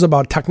currency. This is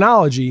about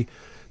technology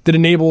that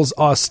enables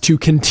us to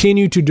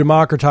continue to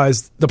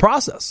democratize the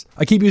process.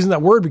 I keep using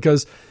that word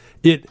because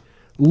it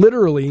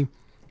literally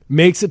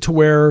makes it to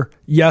where,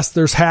 yes,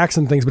 there's hacks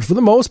and things, but for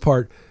the most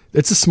part,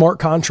 it's a smart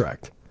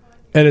contract.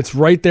 And it's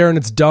right there, and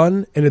it's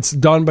done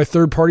by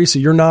third parties. So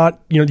you're not,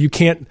 you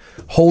can't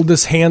hold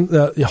this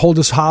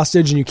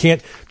hostage, and you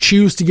can't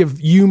choose to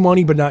give you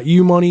money, but not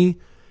you money.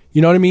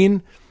 You know what I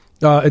mean?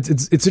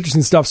 It's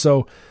interesting stuff.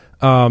 So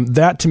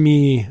that to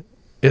me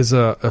is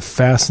a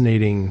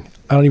fascinating.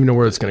 I don't even know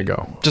where it's going to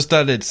go. Just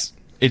that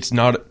it's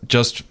not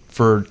just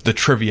for the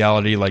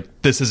triviality, like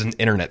this is an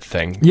internet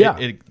thing.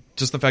 Yeah.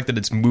 Just the fact that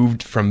it's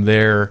moved from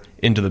there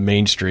into the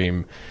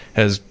mainstream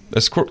has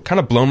kind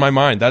of blown my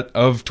mind. That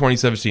of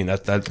 2017,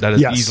 that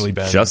has easily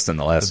been just in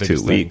the last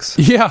 2 weeks.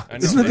 Yeah,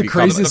 isn't it the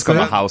craziest thing?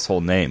 Become a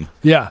household name.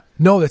 Yeah,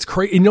 no, that's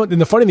crazy. And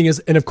the funny thing is,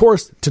 and of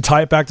course, to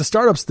tie it back to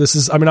startups,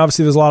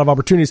 obviously, there's a lot of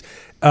opportunities.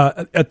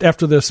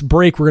 After this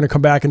break, we're going to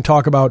come back and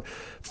talk about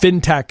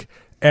fintech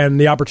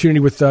and the opportunity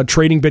with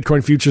trading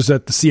Bitcoin futures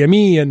at the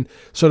CME, and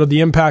sort of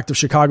the impact of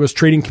Chicago's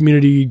trading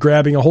community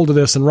grabbing a hold of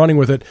this and running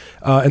with it,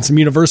 and some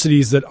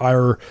universities that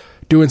are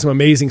doing some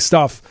amazing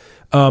stuff.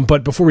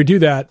 But before we do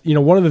that,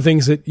 one of the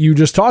things that you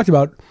just talked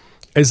about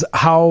is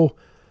how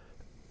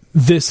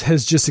this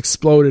has just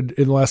exploded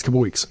in the last couple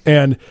of weeks.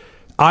 And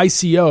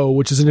ICO,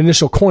 which is an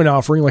initial coin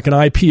offering, like an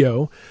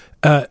IPO,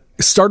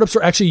 startups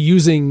are actually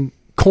using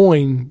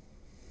coin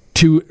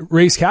to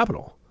raise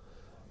capital.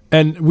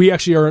 And we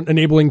actually are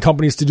enabling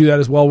companies to do that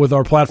as well with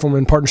our platform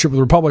in partnership with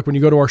Republic. When you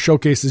go to our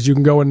showcases, you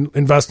can go and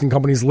invest in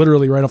companies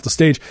literally right off the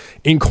stage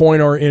in coin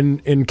or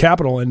in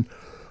capital. And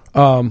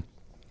I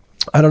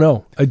don't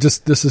know. This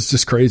is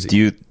just crazy.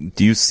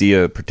 Do you see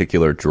a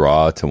particular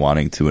draw to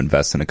wanting to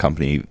invest in a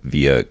company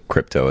via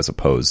crypto as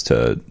opposed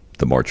to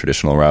the more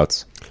traditional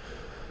routes?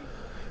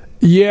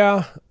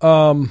 Yeah.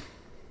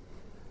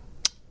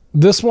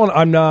 This one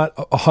I'm not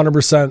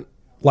 100%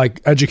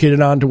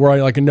 educated on to where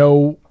I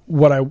know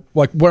what I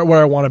like,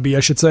 where I want to be, I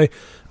should say.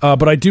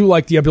 But I do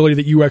like the ability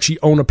that you actually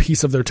own a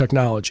piece of their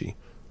technology.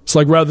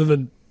 So rather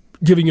than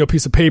giving you a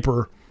piece of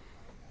paper,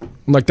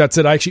 that's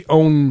it. I actually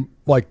own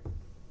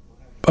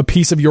a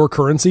piece of your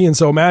currency. And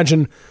so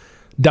imagine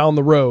down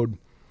the road,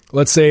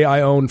 let's say I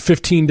own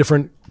 15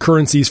 different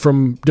currencies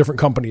from different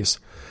companies,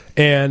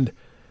 and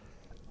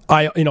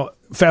I,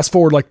 fast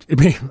forward,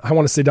 I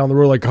want to say down the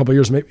road, a couple of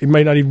years, it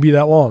might not even be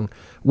that long,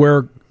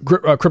 where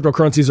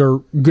cryptocurrencies are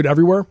good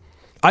everywhere.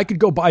 I could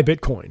go buy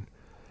Bitcoin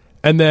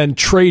and then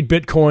trade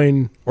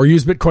Bitcoin or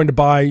use Bitcoin to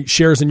buy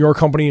shares in your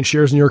company and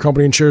shares in your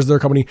company and shares in their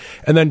company,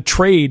 and then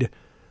trade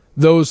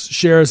those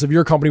shares of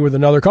your company with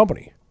another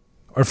company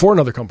or for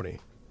another company.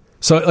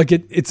 So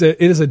it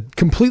is a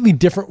completely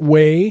different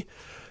way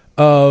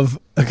of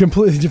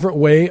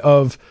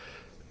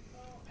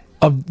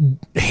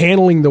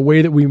handling the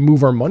way that we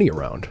move our money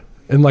around.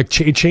 And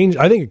change,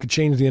 I think it could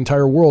change the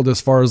entire world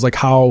as far as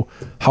how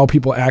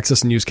people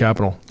access and use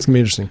capital. It's gonna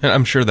be interesting. And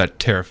I'm sure that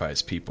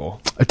terrifies people.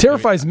 It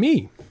terrifies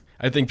me.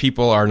 I think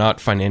people are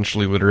not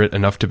financially literate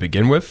enough to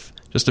begin with.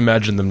 Just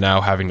imagine them now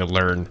having to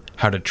learn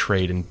how to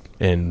trade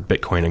in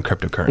Bitcoin and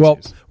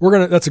cryptocurrencies.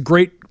 Well, that's a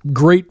great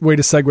way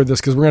to segue this,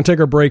 because we're gonna take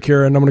our break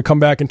here, and I'm gonna come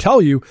back and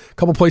tell you a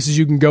couple places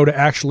you can go to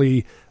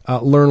actually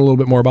learn a little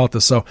bit more about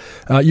this. So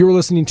you were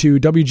listening to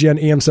WGN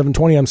AM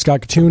 720. I'm Scott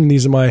Kitun, and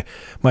these are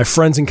my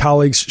friends and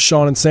colleagues,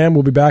 Sean and Sam.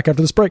 We'll be back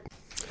after this break.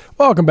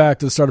 Welcome back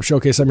to the Startup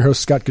Showcase. I'm your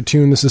host, Scott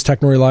Kitun. This is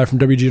Technory Live from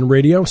WGN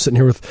Radio. Sitting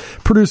here with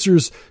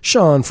producers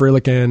Sean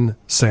Froelich and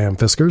Sam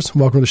Fiskers.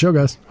 Welcome to the show,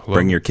 guys. Hello.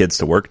 Bring your kids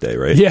to work day,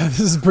 right? Yeah, this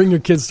is Bring Your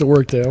Kids to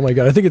Work Day. Oh, my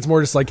God. I think it's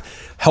more just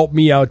help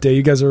me out day.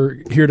 You guys are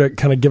here to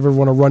kind of give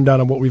everyone a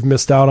rundown on what we've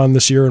missed out on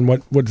this year and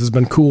what has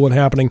been cool and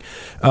happening.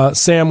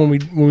 Sam, when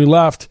we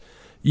left,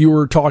 you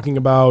were talking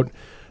about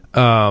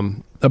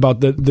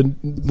the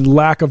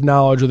lack of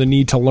knowledge or the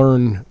need to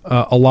learn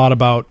a lot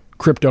about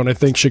crypto. And I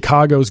think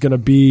Chicago is going to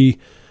be,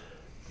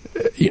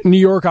 New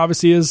York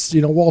obviously is,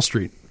 Wall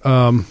Street.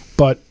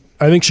 But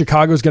I think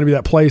Chicago is going to be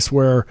that place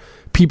where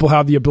people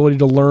have the ability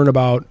to learn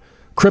about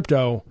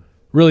crypto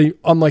really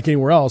unlike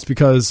anywhere else,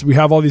 because we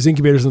have all these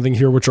incubators and things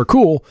here, which are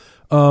cool.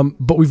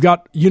 But we've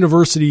got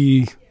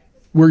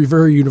we're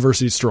very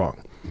university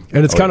strong.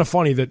 And it's kind of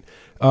funny that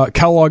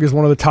Kellogg is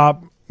one of the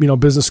top,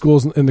 business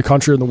schools in the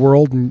country and the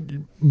world.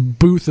 And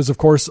Booth is, of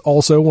course,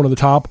 also one of the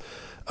top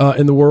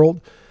in the world.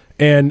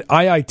 And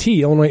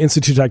IIT, Illinois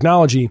Institute of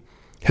Technology,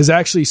 has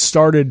actually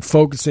started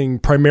focusing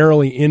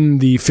primarily in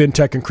the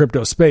fintech and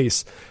crypto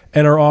space,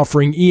 and are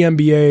offering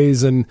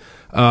EMBAs, and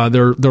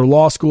their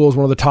law school is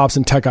one of the tops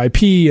in tech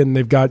IP, and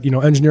they've got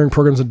engineering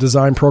programs and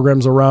design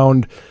programs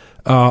around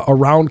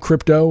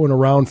crypto and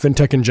around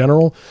fintech in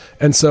general.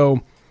 And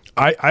so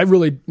I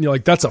really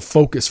that's a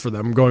focus for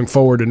them going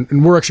forward,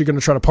 and we're actually going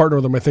to try to partner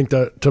with them, I think,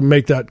 to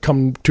make that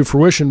come to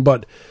fruition.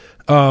 But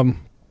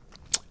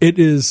it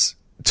is,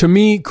 to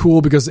me,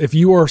 cool, because if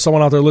you are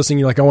someone out there listening,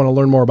 you're like, I want to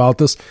learn more about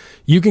this,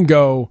 you can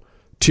go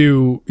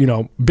to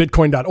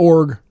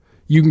bitcoin.org,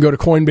 you can go to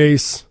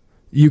Coinbase,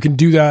 you can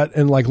do that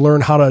and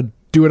learn how to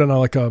do it on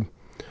a kind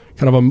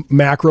of a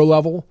macro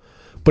level.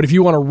 But if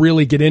you want to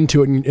really get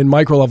into it in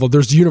micro level,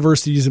 there's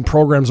universities and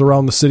programs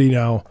around the city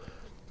now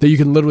that you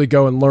can literally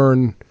go and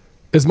learn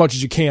as much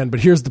as you can. But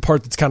here's the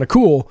part that's kind of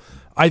cool,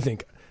 I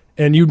think,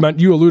 and you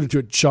alluded to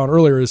it, Sean,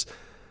 earlier, is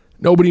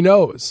nobody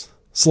knows.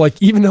 So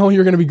even though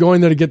you're going to be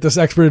going there to get this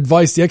expert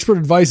advice, the expert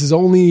advice is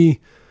only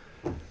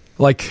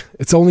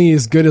it's only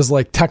as good as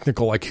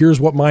technical. Here's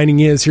what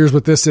mining is, here's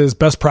what this is,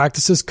 best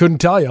practices. Couldn't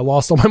tell you. I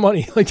lost all my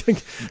money.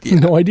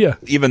 No idea.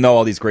 Even though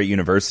all these great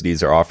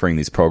universities are offering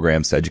these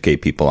programs to educate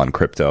people on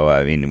crypto,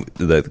 I mean,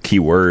 the key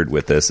word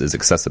with this is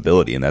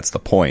accessibility, and that's the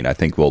point. I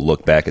think we'll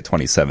look back at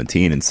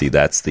 2017 and see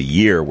that's the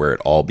year where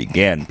it all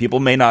began.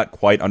 People may not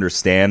quite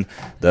understand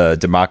the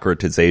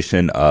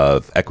democratization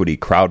of equity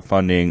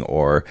crowdfunding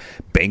or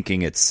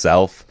banking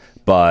itself,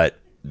 but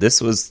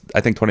this was,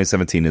 I think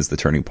 2017 is the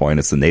turning point.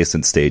 It's the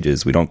nascent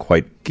stages. We don't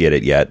quite get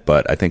it yet,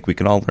 but I think we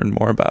can all learn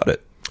more about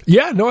it.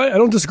 Yeah, no, I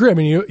don't disagree. I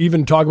mean, you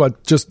even talk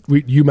about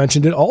you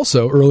mentioned it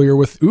also earlier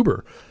with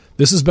Uber.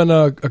 This has been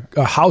a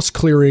house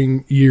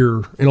clearing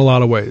year in a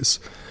lot of ways.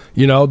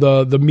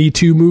 The Me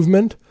Too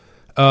movement,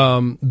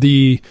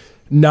 the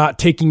not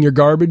taking your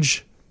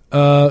garbage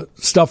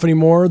stuff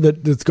anymore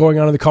that's going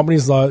on in the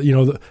companies.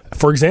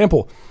 For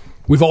example,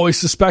 we've always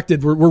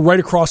suspected we're right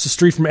across the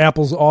street from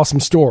Apple's awesome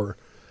store.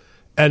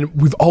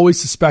 And we've always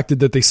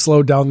suspected that they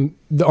slowed down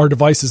our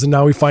devices, and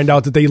now we find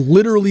out that they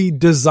literally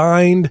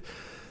designed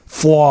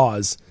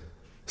flaws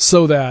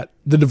so that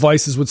the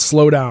devices would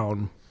slow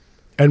down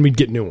and we'd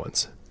get new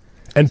ones.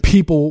 And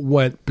people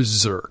went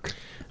berserk.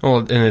 Well,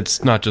 and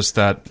it's not just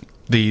that.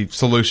 The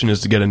solution is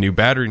to get a new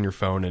battery in your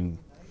phone, and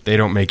they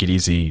don't make it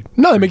easy.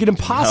 No, they make it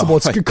impossible.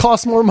 It could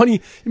cost more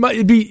money.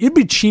 It'd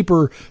be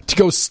cheaper to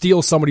go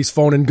steal somebody's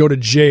phone and go to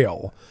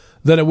jail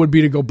than it would be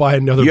to go buy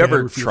another. You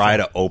ever try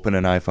to open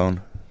an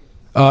iPhone?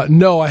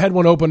 No, I had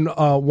one open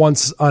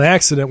once on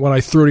accident when I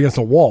threw it against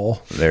a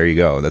wall. There you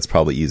go. That's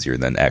probably easier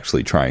than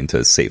actually trying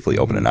to safely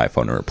open an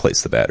iPhone and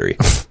replace the battery.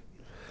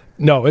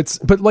 No,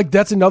 but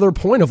that's another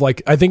point of I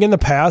think in the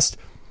past,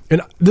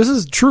 and this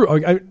is true.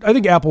 I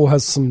think Apple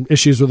has some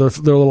issues where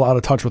they're a little out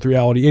of touch with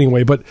reality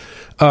anyway, but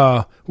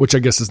which I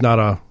guess is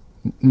not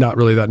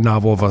really that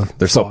novel of a.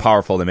 They're so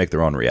powerful they make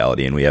their own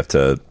reality, and we have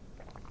to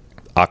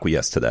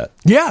acquiesce to that.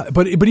 Yeah,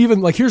 but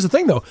even here's the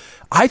thing though.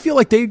 I feel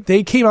like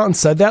they came out and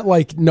said that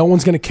no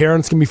one's going to care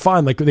and it's going to be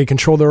fine. They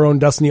control their own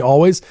destiny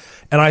always.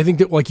 And I think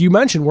that you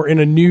mentioned, we're in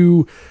a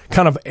new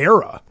kind of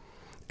era.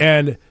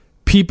 And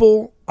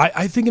people,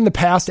 I think in the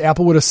past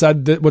Apple would have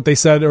said that what they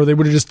said, or they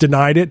would have just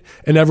denied it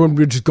and everyone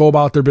would just go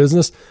about their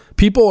business.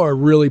 People are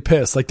really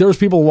pissed. There was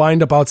people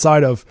lined up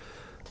outside of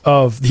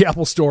the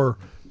Apple store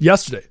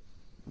yesterday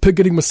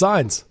picketing with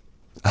signs.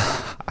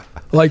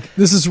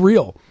 This is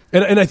real.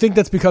 And I think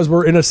that's because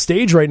we're in a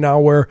stage right now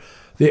where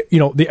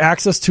the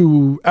access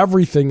to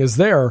everything is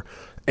there,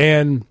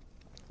 and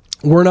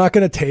we're not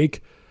going to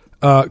take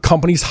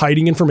companies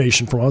hiding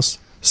information from us,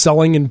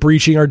 selling and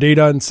breaching our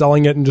data and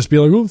selling it and just be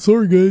like, oh,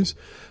 sorry guys.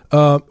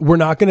 We're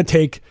not going to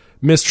take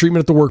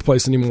mistreatment at the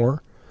workplace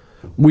anymore.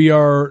 We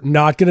are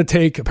not going to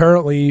take,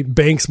 apparently,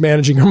 banks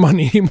managing our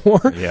money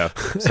anymore. Yeah,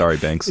 sorry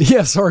banks.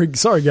 Yeah, sorry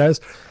guys.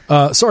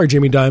 Sorry,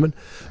 Jamie Dimon.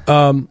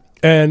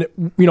 And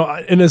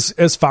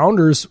as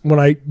founders, when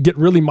I get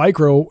really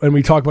micro and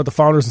we talk about the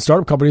founders and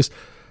startup companies,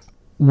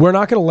 we're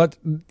not going to let,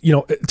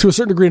 to a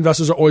certain degree,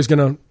 investors are always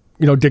going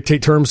to,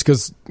 dictate terms,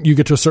 because you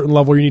get to a certain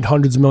level, you need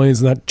hundreds of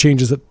millions, and that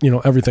changes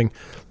everything.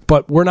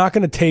 But we're not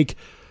going to take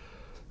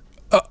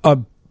a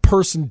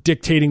person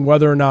dictating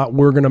whether or not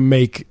we're going to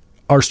make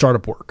our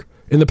startup work.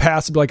 In the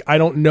past, it'd be I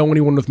don't know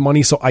anyone with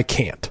money, so I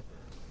can't.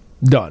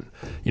 Done.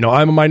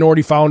 I'm a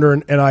minority founder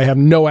and I have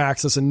no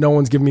access and no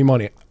one's giving me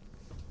money.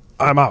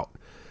 I'm out.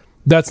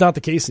 That's not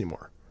the case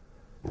anymore.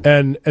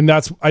 And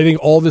that's, I think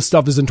all this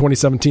stuff is in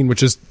 2017,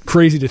 which is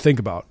crazy to think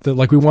about. That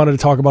like we wanted to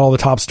talk about all the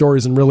top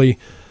stories, and really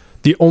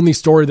the only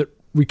story that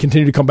we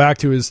continue to come back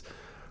to is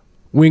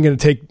we ain't going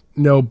to take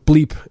no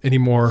bleep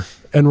anymore,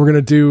 and we're going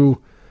to do,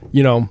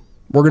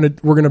 we're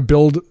going to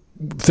build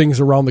things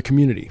around the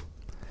community.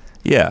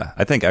 Yeah,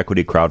 I think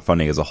equity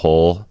crowdfunding as a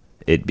whole,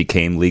 it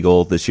became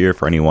legal this year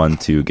for anyone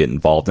to get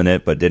involved in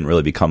it, but it didn't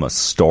really become a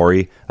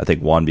story. I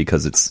think, one,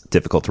 because it's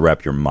difficult to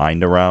wrap your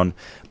mind around,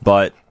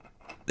 but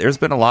there's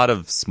been a lot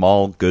of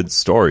small, good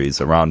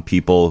stories around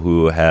people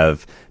who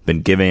have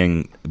been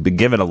given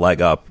a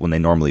leg up when they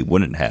normally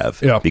wouldn't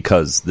have,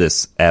 because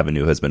this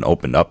avenue has been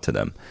opened up to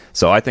them.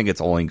 So I think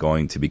it's only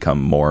going to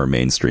become more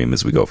mainstream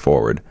as we go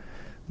forward.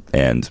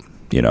 And,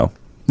 no,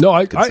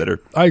 I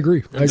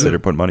agree. Consider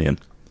putting money in.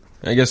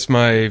 I guess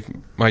my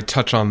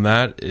touch on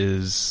that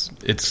is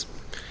it's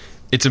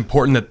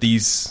important that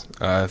these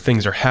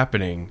things are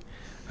happening,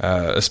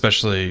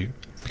 especially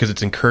because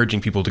it's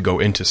encouraging people to go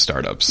into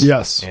startups.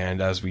 Yes.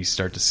 And as we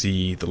start to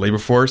see the labor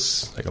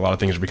force, like a lot of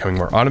things are becoming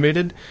more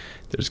automated,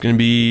 there's going to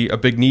be a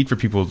big need for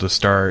people to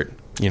start,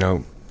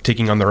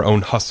 taking on their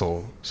own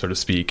hustle, so to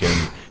speak,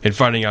 and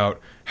finding out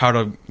how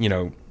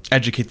to,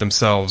 educate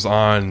themselves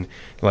on,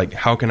 like,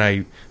 how can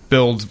I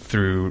build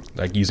through,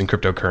 like, using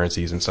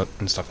cryptocurrencies and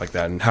stuff like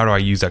that, and how do I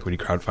use equity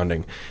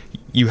crowdfunding?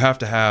 You have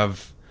to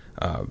have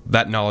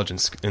that knowledge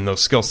and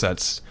those skill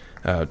sets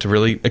to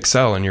really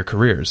excel in your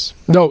careers.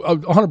 No,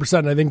 100%.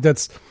 And I think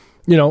that's,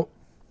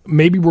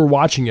 maybe we're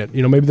watching it.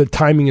 Maybe the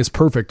timing is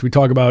perfect. We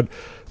talk about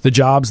the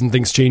jobs and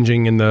things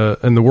changing and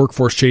the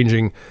workforce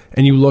changing,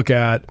 and you look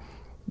at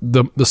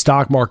the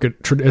stock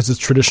market as it's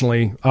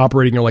traditionally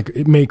operating. You're like,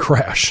 it may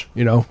crash.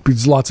 Because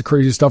there's lots of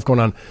crazy stuff going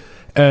on,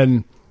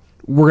 and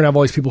we're gonna have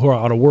all these people who are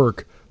out of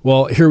work.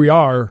 Well, here we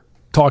are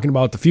talking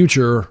about the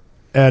future,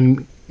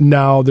 and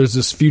now there's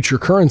this future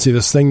currency,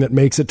 this thing that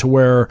makes it to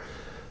where,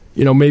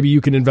 maybe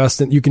you can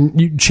invest in, you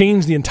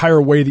change the entire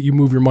way that you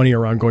move your money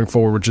around going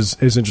forward, which is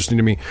interesting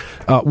to me.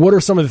 What are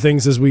some of the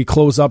things, as we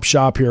close up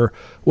shop here,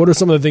 what are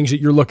some of the things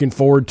that you're looking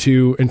forward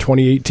to in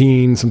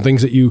 2018? Some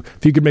things that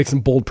if you could make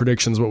some bold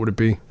predictions, what would it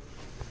be?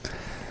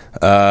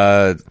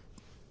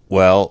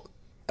 Well,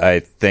 I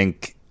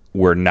think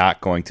we're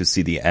not going to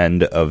see the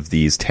end of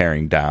these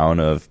tearing down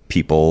of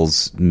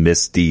people's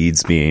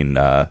misdeeds being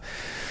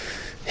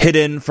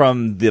hidden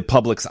from the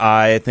public's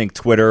eye. I think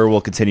Twitter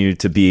will continue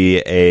to be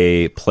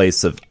a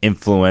place of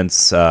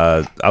influence.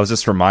 I was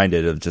just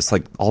reminded of just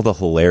like all the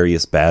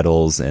hilarious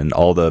battles and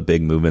all the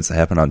big movements that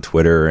happen on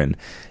Twitter, and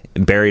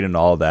buried in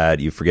all that,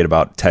 you forget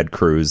about Ted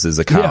Cruz's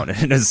account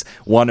and his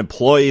one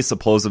employee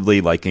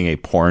supposedly liking a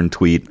porn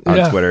tweet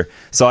on Twitter.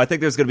 So I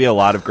think there's going to be a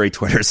lot of great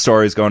Twitter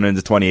stories going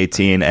into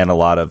 2018, and a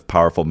lot of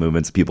powerful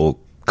movements, people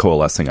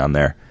coalescing on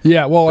there.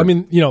 Yeah, well, I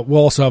mean, we'll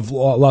also have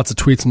lots of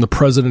tweets from the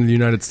President of the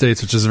United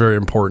States, which is very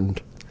important.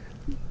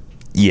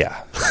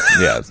 Yeah,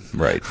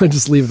 right. I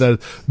just leave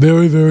that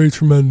very, very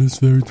tremendous,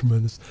 very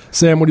tremendous.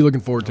 Sam, what are you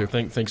looking forward to?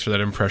 Thanks for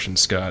that impression,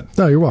 Scott.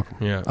 No, you're welcome.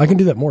 Yeah, I can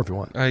do that more if you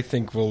want. I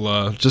think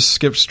we'll just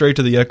skip straight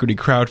to the equity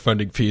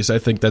crowdfunding piece. I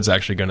think that's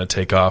actually going to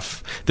take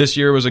off. This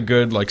year was a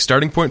good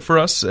starting point for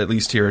us, at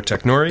least here at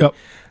Technori. Yep.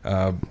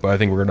 But I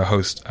think we're going to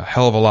host a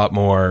hell of a lot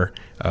more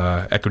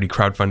equity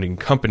crowdfunding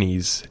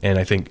companies, and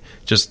I think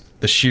just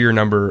the sheer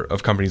number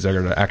of companies that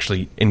are going to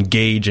actually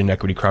engage in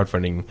equity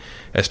crowdfunding,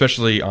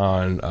 especially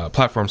on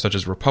platforms such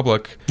as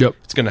Republic,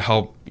 it's going to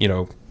help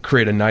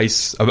create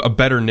a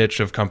better niche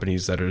of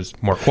companies that is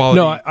more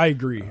quality. No, I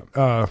agree.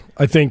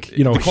 I think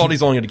the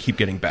quality's only going to keep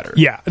getting better.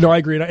 Yeah, no, I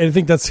agree. And I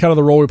think that's kind of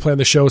the role we play on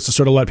the show, is to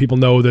sort of let people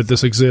know that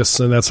this exists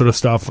and that sort of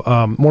stuff.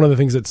 One of the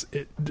things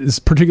is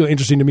particularly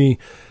interesting to me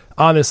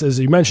on this, as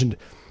you mentioned,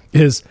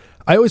 is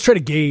I always try to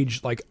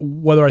gauge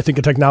whether I think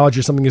a technology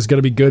or something is going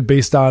to be good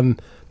based on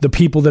the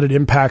people that it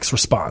impacts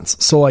response.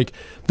 So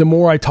the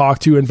more I talk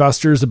to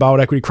investors about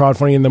equity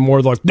crowdfunding, and the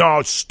more they're like, no,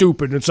 it's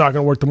stupid, it's not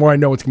going to work, the more I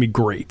know it's going to be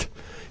great.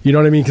 You know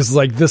what I mean? Because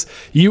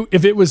if you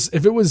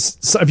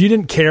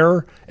didn't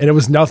care and it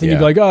was nothing, you'd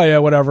be like, oh yeah,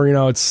 whatever,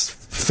 it's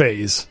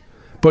phase.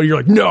 But you're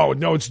like, no,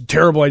 it's a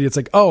terrible idea. It's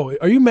like, oh,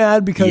 are you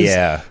mad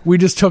because we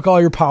just took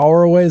all your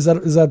power away? Is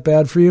that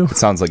bad for you? It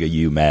sounds like a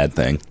you mad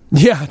thing.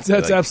 Yeah,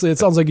 that's absolutely. It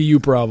sounds like a you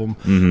problem.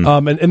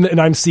 Mm-hmm.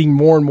 And I'm seeing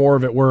more and more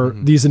of it, where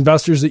these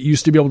investors that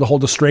used to be able to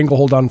hold a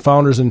stranglehold on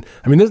founders, and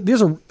I mean,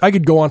 these are, I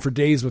could go on for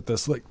days with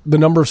this. The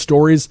number of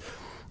stories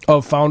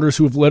of founders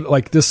who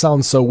have this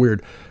sounds so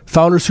weird.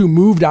 Founders who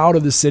moved out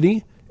of the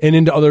city and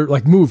into other,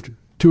 moved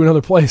to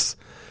another place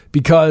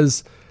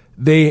because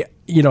they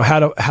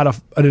had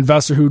an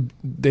investor who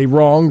they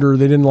wronged or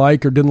they didn't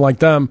like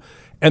them,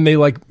 and they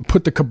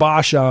put the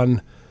kibosh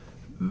on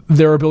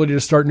their ability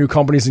to start new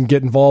companies and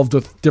get involved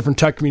with different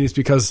tech communities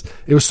because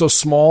it was so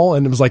small,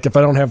 and it was like, if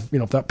I don't have,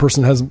 if that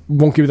person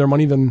won't give you their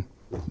money, then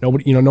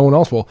nobody, no one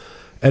else will.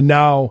 And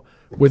now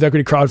with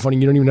equity crowdfunding,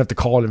 you don't even have to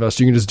call an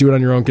investor. You can just do it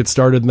on your own, get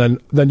started, and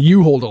then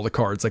you hold all the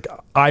cards.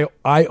 I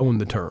own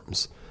the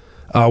terms.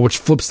 which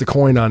flips the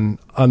coin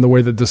on the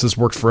way that this has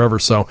worked forever.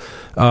 So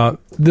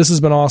this has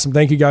been awesome.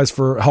 Thank you guys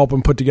for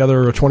helping put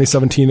together a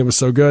 2017 that was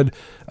so good.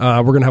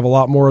 We're going to have a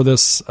lot more of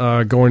this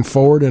going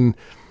forward, and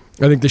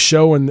I think the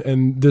show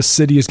and this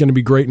city is going to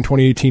be great in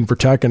 2018 for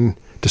tech. And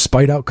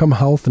despite Outcome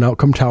Health and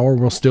Outcome Tower,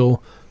 we'll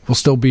still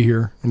be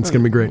here, and it's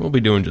going to be great. We'll be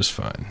doing just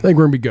fine. I think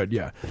we're going to be good,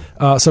 yeah.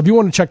 So if you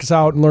want to check us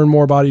out and learn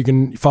more about it, you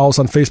can follow us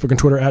on Facebook and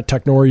Twitter at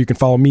Technori. You can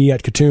follow me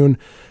at Kitun.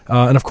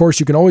 And, of course,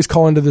 you can always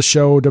call into this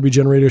show,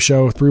 WGN Radio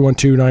Show,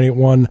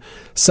 312-981-7200.